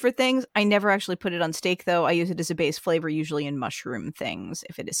use for things. I never actually put it on steak, though. I use it as a base flavor, usually in mushroom things,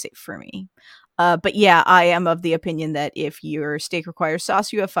 if it is safe for me. But yeah, I am of the opinion that if your steak requires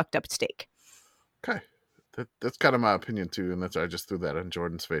sauce, you have fucked up steak. Okay. That's kind of my opinion too, and I just threw that in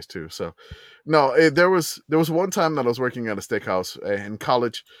Jordan's face too. So, no, there was one time that I was working at a steakhouse in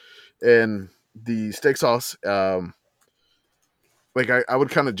college, and the steak sauce, like I would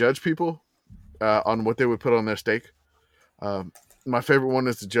kind of judge people on what they would put on their steak. My favorite one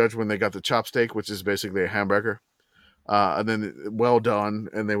is to judge when they got the chop steak, which is basically a hamburger, and then well done,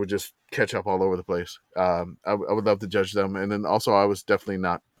 and they would just ketchup all over the place. I would love to judge them, and then also I was definitely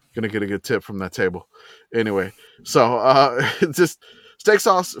not gonna get a good tip from that table. Anyway, so it's just steak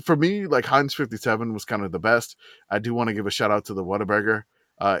sauce for me, like Heinz 57 was kind of the best. I do want to give a shout out to the Whataburger.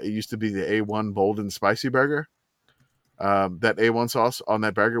 It used to be the A1 bold and spicy burger. That A1 sauce on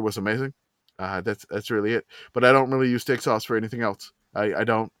that burger was amazing. That's really it. But I don't really use steak sauce for anything else. I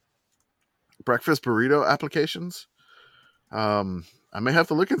don't. Breakfast burrito applications. I may have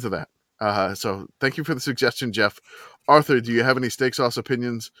to look into that. So thank you for the suggestion, Geoff. Arthur, do you have any steak sauce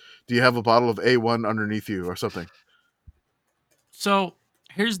opinions? Do you have a bottle of A1 underneath you or something? So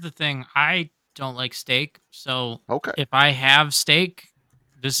here's the thing. I don't like steak. So Okay. if I have steak,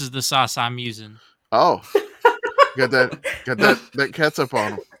 this is the sauce I'm using. Oh, got that ketchup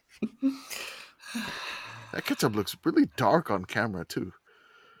on them. That ketchup looks really dark on camera too.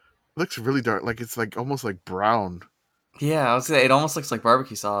 It looks really dark, like it's like almost like brown. Yeah, I was gonna say it almost looks like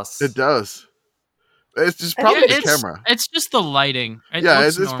barbecue sauce. It does. It's just probably the camera. It's just the lighting.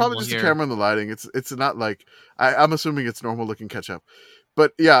 It's probably just the camera and the lighting. It's not like I'm assuming it's normal looking ketchup.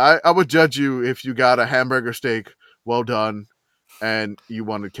 But yeah, I would judge you if you got a hamburger steak well done and you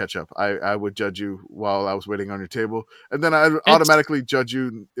wanted ketchup. I would judge you while I was waiting on your table. And then I would automatically judge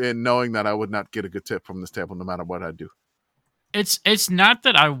you in knowing that I would not get a good tip from this table no matter what I do. It's not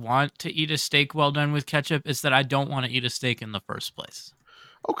that I want to eat a steak well done with ketchup. It's that I don't want to eat a steak in the first place.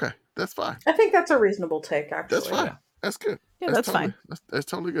 Okay, that's fine. I think that's a reasonable take, actually. That's fine. Yeah. That's good. Yeah, that's totally, fine. That's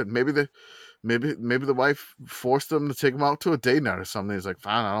totally good. Maybe Maybe the wife forced him to take him out to a date night or something. He's like,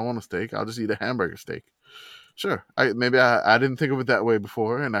 fine, I don't want a steak. I'll just eat a hamburger steak. Sure. I didn't think of it that way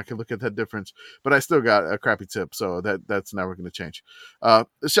before, and I can look at that difference. But I still got a crappy tip, so that's never going to change.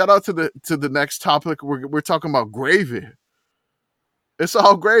 Shout out to the next topic. We're talking about gravy. It's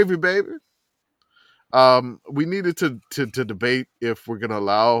all gravy, baby. We needed to debate if we're going to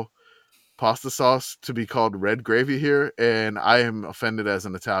allow pasta sauce to be called red gravy here, and I am offended as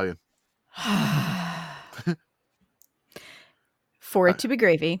an Italian. For it to be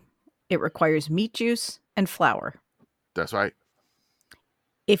gravy, it requires meat juice and flour. That's right.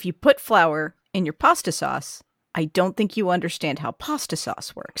 If you put flour in your pasta sauce, I don't think you understand how pasta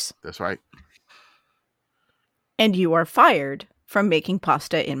sauce works. That's right. And you are fired from making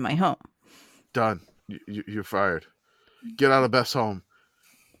pasta in my home. Done. You're fired. Get out of Beth's home.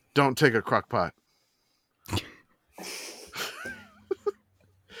 Don't take a crock pot.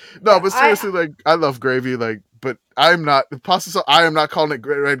 No, but seriously, I love gravy, but I'm not pasta sauce. I am not calling it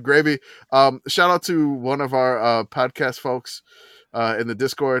red gravy. Shout out to one of our podcast folks in the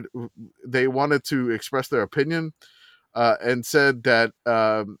Discord. They wanted to express their opinion and said that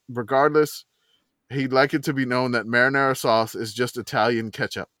regardless, he'd like it to be known that marinara sauce is just Italian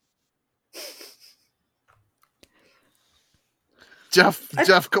ketchup.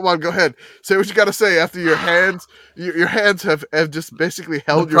 Geoff, come on, go ahead. Say what you got to say after your hands have just basically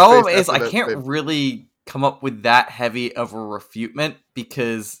held your face. The problem is I can't really come up with that heavy of a refutement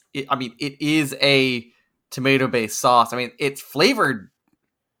because it is a tomato-based sauce. I mean, it's flavored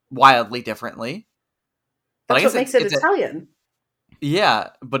wildly differently. That's what makes it Italian.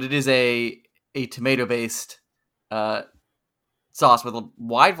 Yeah, but it is a tomato-based sauce with a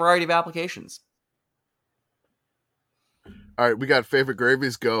wide variety of applications. All right, we got favorite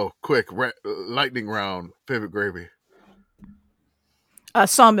gravies. Go quick, lightning round. Favorite gravy.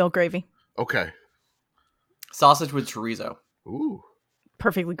 Sawmill gravy. Okay. Sausage with chorizo. Ooh.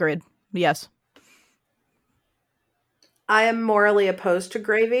 Perfectly good. Yes. I am morally opposed to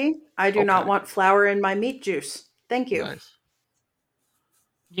gravy. I do not want flour in my meat juice. Thank you. Nice.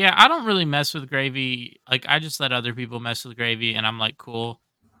 Yeah, I don't really mess with gravy. Like, I just let other people mess with gravy, and I'm like, cool.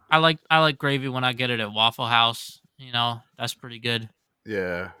 I like gravy when I get it at Waffle House. You know, that's pretty good.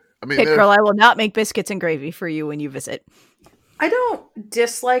 Yeah. I mean, Pitt Girl, I will not make biscuits and gravy for you when you visit. I don't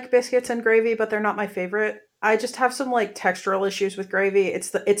dislike biscuits and gravy, but they're not my favorite. I just have some textural issues with gravy.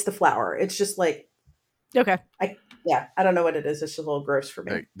 It's the flour. It's just okay. I don't know what it is. It's just a little gross for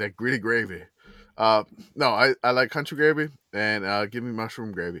me. That gritty gravy. No, I like country gravy and give me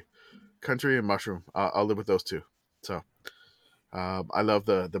mushroom gravy. Country and mushroom. I'll live with those two. So I love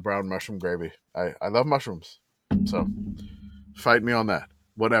the brown mushroom gravy. I love mushrooms. So fight me on that.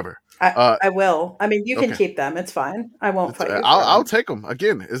 Whatever. I will. I mean, you can keep them. It's fine. I won't fight you. I'll take them.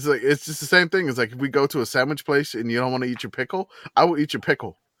 Again, it's just the same thing. It's like if we go to a sandwich place and you don't want to eat your pickle, I will eat your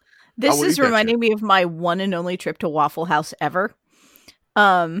pickle. This is reminding me of my one and only trip to Waffle House ever.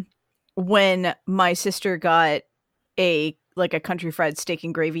 When my sister got a country fried steak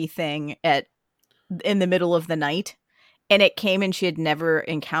and gravy thing in the middle of the night, and it came and she had never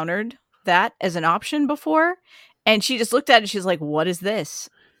encountered that as an option before, and she just looked at it. She's like, "What is this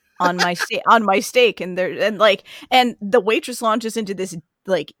on my steak?" And the waitress launches into this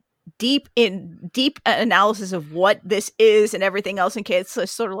deep analysis of what this is and everything else. And Kate's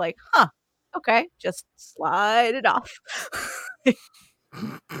sort of like, "Huh, okay, just slide it off."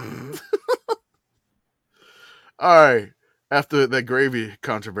 All right. After that gravy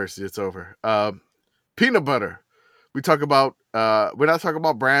controversy, it's over. Peanut butter. We talk about. We're not talking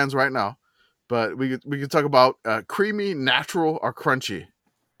about brands right now, but we can talk about creamy, natural, or crunchy.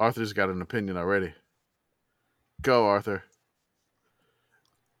 Arthur's got an opinion already. Go, Arthur.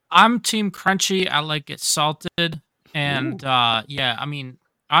 I'm team crunchy. I like it salted, and I mean,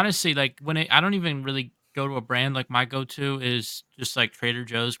 honestly, I don't even really go to a brand. Like, my go-to is just Trader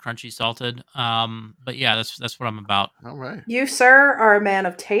Joe's crunchy salted. But yeah, that's what I'm about. All right. You, sir, are a man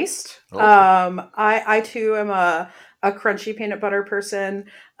of taste. Oh. I too am a crunchy peanut butter person.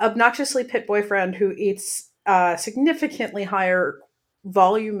 Obnoxiously Pitt boyfriend who eats significantly higher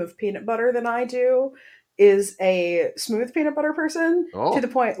volume of peanut butter than I do is a smooth peanut butter person to the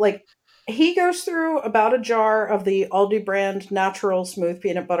point he goes through about a jar of the Aldi brand natural smooth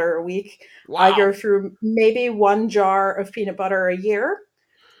peanut butter a week. Wow. I go through maybe one jar of peanut butter a year,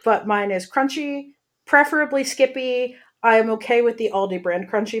 but mine is crunchy, preferably Skippy. I am okay with the Aldi brand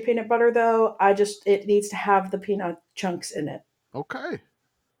crunchy peanut butter though. It needs to have the peanut chunks in it. Okay.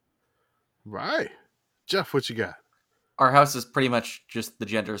 Right. Geoff, what you got? Our house is pretty much just the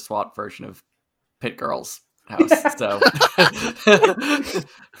gender swap version of Pitt Girl's house. So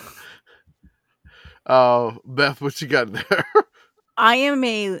Beth, what you got there? I'm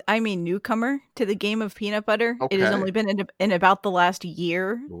a newcomer to the game of peanut butter. It has Okay. only been in about the last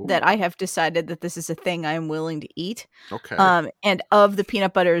year Ooh. that I have decided that this is a thing I am willing to eat. Okay. And of the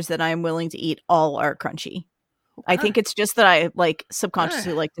peanut butters that I am willing to eat, all are crunchy. I Okay. think it's just that I like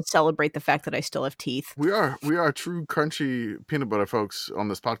subconsciously like to celebrate the fact that I still have teeth. We are true crunchy peanut butter folks on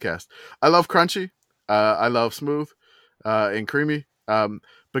this podcast. I love crunchy. I love smooth and creamy.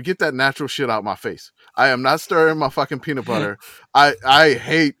 But get that natural shit out my face. I am not stirring my fucking peanut butter. I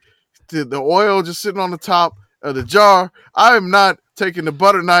hate the oil just sitting on the top of the jar. I am not taking the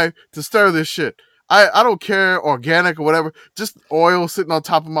butter knife to stir this shit. I don't care, organic or whatever. Just oil sitting on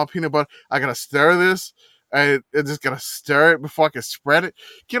top of my peanut butter. I gotta stir this. I just gotta stir it before I can spread it.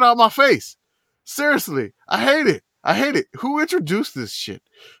 Get out of my face. Seriously, I hate it. I hate it. Who introduced this shit?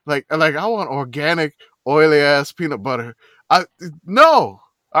 Like I want organic, oily ass peanut butter. No.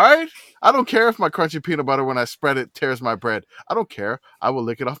 All right. I don't care if my crunchy peanut butter when I spread it tears my bread. I don't care. I will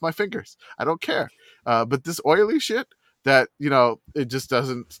lick it off my fingers. I don't care. But this oily shit that it just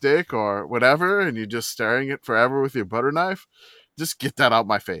doesn't stick or whatever, and you're just stirring it forever with your butter knife. Just get that out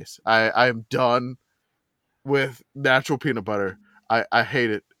my face. I am done with natural peanut butter. I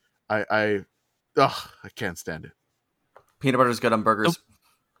hate it. I can't stand it. Peanut butter is good on burgers.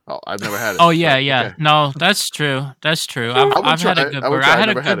 Oh, I've never had it. Oh yeah, yeah. Okay. No, that's true. That's true. I've had a good burger. I had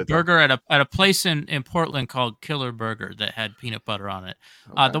a good burger at a place in Portland called Killer Burger that had peanut butter on it.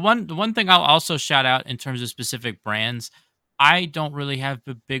 Okay. The one thing I'll also shout out in terms of specific brands, I don't really have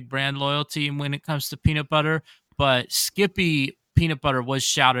big brand loyalty when it comes to peanut butter, but Skippy peanut butter was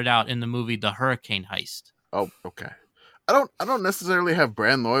shouted out in the movie The Hurricane Heist. Oh, okay. I don't necessarily have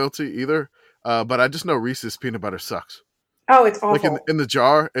brand loyalty either, but I just know Reese's peanut butter sucks. Oh, it's awful. Like in the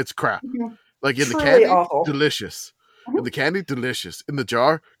jar, it's crap. Mhm. Like in Truly the candy, awful. delicious. In the candy, delicious. In the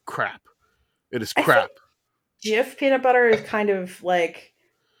jar, crap. It is I crap. think Jif peanut butter is kind of like,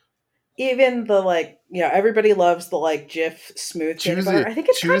 even the everybody loves the Jif smooth peanut butter. I think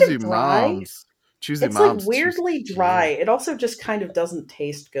it's kind of dry. Choosy It's moms. like weirdly dry. It also just kind of doesn't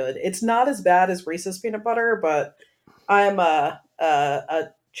taste good. It's not as bad as Reese's peanut butter, but I'm a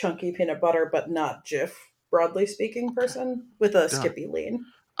chunky peanut butter, but not Jif, broadly speaking, person with a Skippy lean.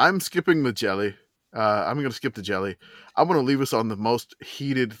 I'm skipping the jelly. I'm going to skip the jelly. I'm going to leave us on the most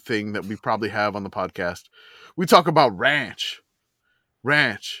heated thing that we probably have on the podcast. We talk about ranch.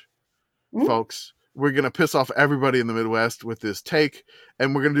 Folks. We're going to piss off everybody in the Midwest with this take,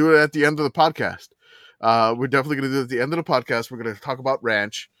 and we're going to do it at the end of the podcast. We're definitely going to do it at the end of the podcast. We're going to talk about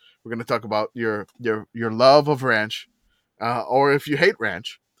ranch. We're going to talk about your love of ranch, or if you hate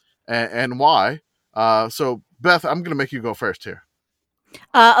ranch, and why. So, Beth, I'm going to make you go first here.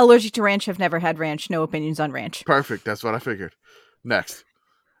 Allergic to ranch. Have never had ranch. No opinions on ranch. Perfect. That's what I figured. Next.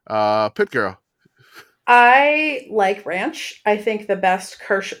 Pitt Girl. I like ranch. I think the best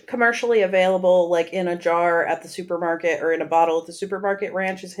commercially available, in a jar at the supermarket or in a bottle at the supermarket,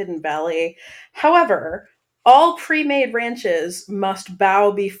 ranch is Hidden Valley. However, all pre-made ranches must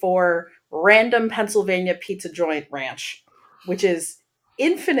bow before random Pennsylvania pizza joint ranch, which is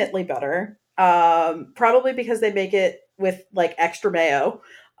infinitely better. Probably because they make it with extra mayo.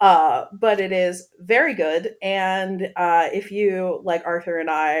 But it is very good. And if you, like Arthur and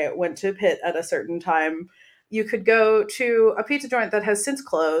I, went to Pitt at a certain time, you could go to a pizza joint that has since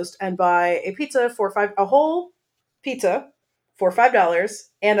closed and buy a whole pizza for $5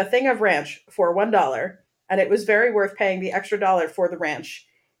 and a thing of ranch for $1. And it was very worth paying the extra $1 for the ranch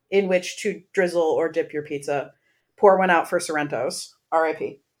in which to drizzle or dip your pizza. Pour one out for Sorrento's.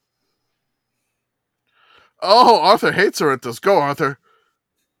 R.I.P. Oh, Arthur hates Sorrento's. Go, Arthur.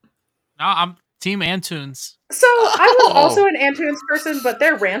 No, I'm Team Antunes. So I was also an Antunes person, but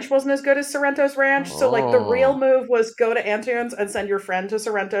their ranch wasn't as good as Sorrento's ranch. So the real move was go to Antunes and send your friend to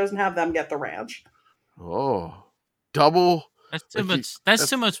Sorrento's and have them get the ranch. Oh, double. That's too much. That's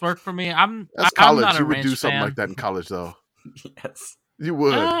too much work for me. I'm college. I'm not a you would ranch do something fan. like that in college, though. Yes. You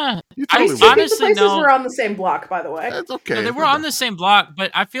would. You I totally These would. two pizza honestly, places no. were on the same block, by the way. That's okay. No, they were on the same block, but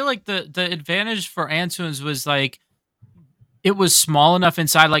I feel like the advantage for Antunes was it was small enough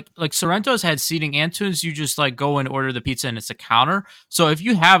inside. Like Sorrento's had seating. Antunes, you just go and order the pizza and it's a counter. So if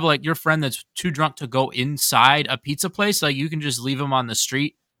you have your friend that's too drunk to go inside a pizza place, you can just leave them on the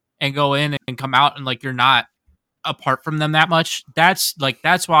street and go in and come out and you're not apart from them that much. That's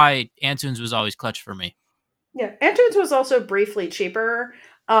why Antunes was always clutch for me. Yeah, Antunes was also briefly cheaper.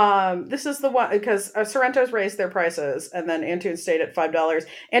 This is the one because Sorrento's raised their prices, and then Antunes stayed at $5.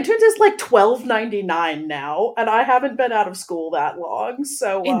 Antunes is $12.99 now, and I haven't been out of school that long.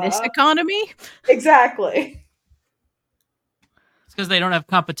 So In this economy, exactly. It's because they don't have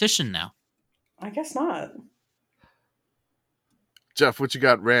competition now. I guess not. Jeff, what you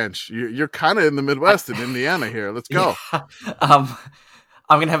got? Ranch. You're kind of in the Midwest in Indiana here. Let's go. Yeah.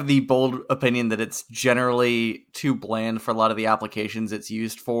 I'm gonna have the bold opinion that it's generally too bland for a lot of the applications it's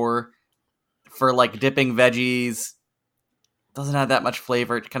used for. For like dipping veggies, doesn't have that much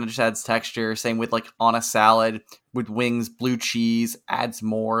flavor. It kind of just adds texture. Same with like on a salad with wings, blue cheese adds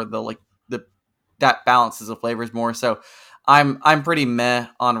more. That balances the flavors more. So I'm pretty meh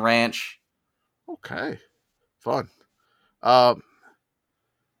on ranch. Okay, fun.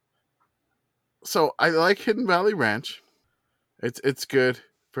 So I like Hidden Valley Ranch. It's good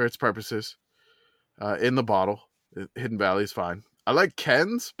for its purposes. In the bottle, Hidden Valley is fine. I like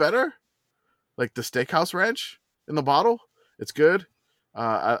Ken's better, like the Steakhouse Ranch in the bottle. It's good.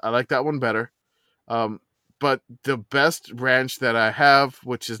 I like that one better. But the best ranch that I have,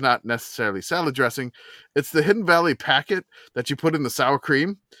 which is not necessarily salad dressing, it's the Hidden Valley packet that you put in the sour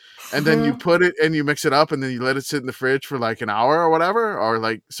cream, and then you put it and you mix it up, and then you let it sit in the fridge for like an hour or whatever, or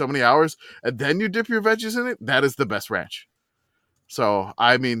like so many hours, and then you dip your veggies in it. That is the best ranch. So,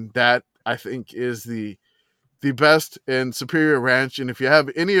 I mean, that I think is the best and superior ranch. And if you have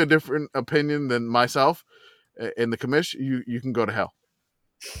any different opinion than myself in the commish, you can go to hell.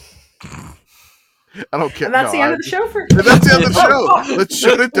 I don't care. And that's the end of the show for That's the end of the show. Let's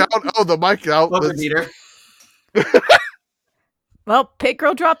shut it down. Oh, the mic out. Peter. Well, Pitt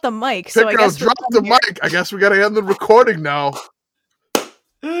Girl dropped the mic, so I Girl, guess drop the mic. I guess we gotta end the recording now.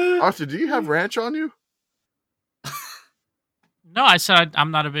 Arthur, do you have ranch on you? No, I said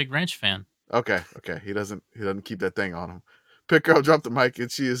I'm not a big ranch fan. Okay. He doesn't keep that thing on him. Pitt Girl dropped the mic,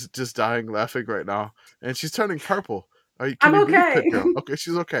 and she is just dying laughing right now, and she's turning purple. I'm okay. Okay,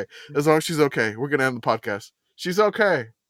 she's okay. As long as she's okay, we're gonna end the podcast. She's okay.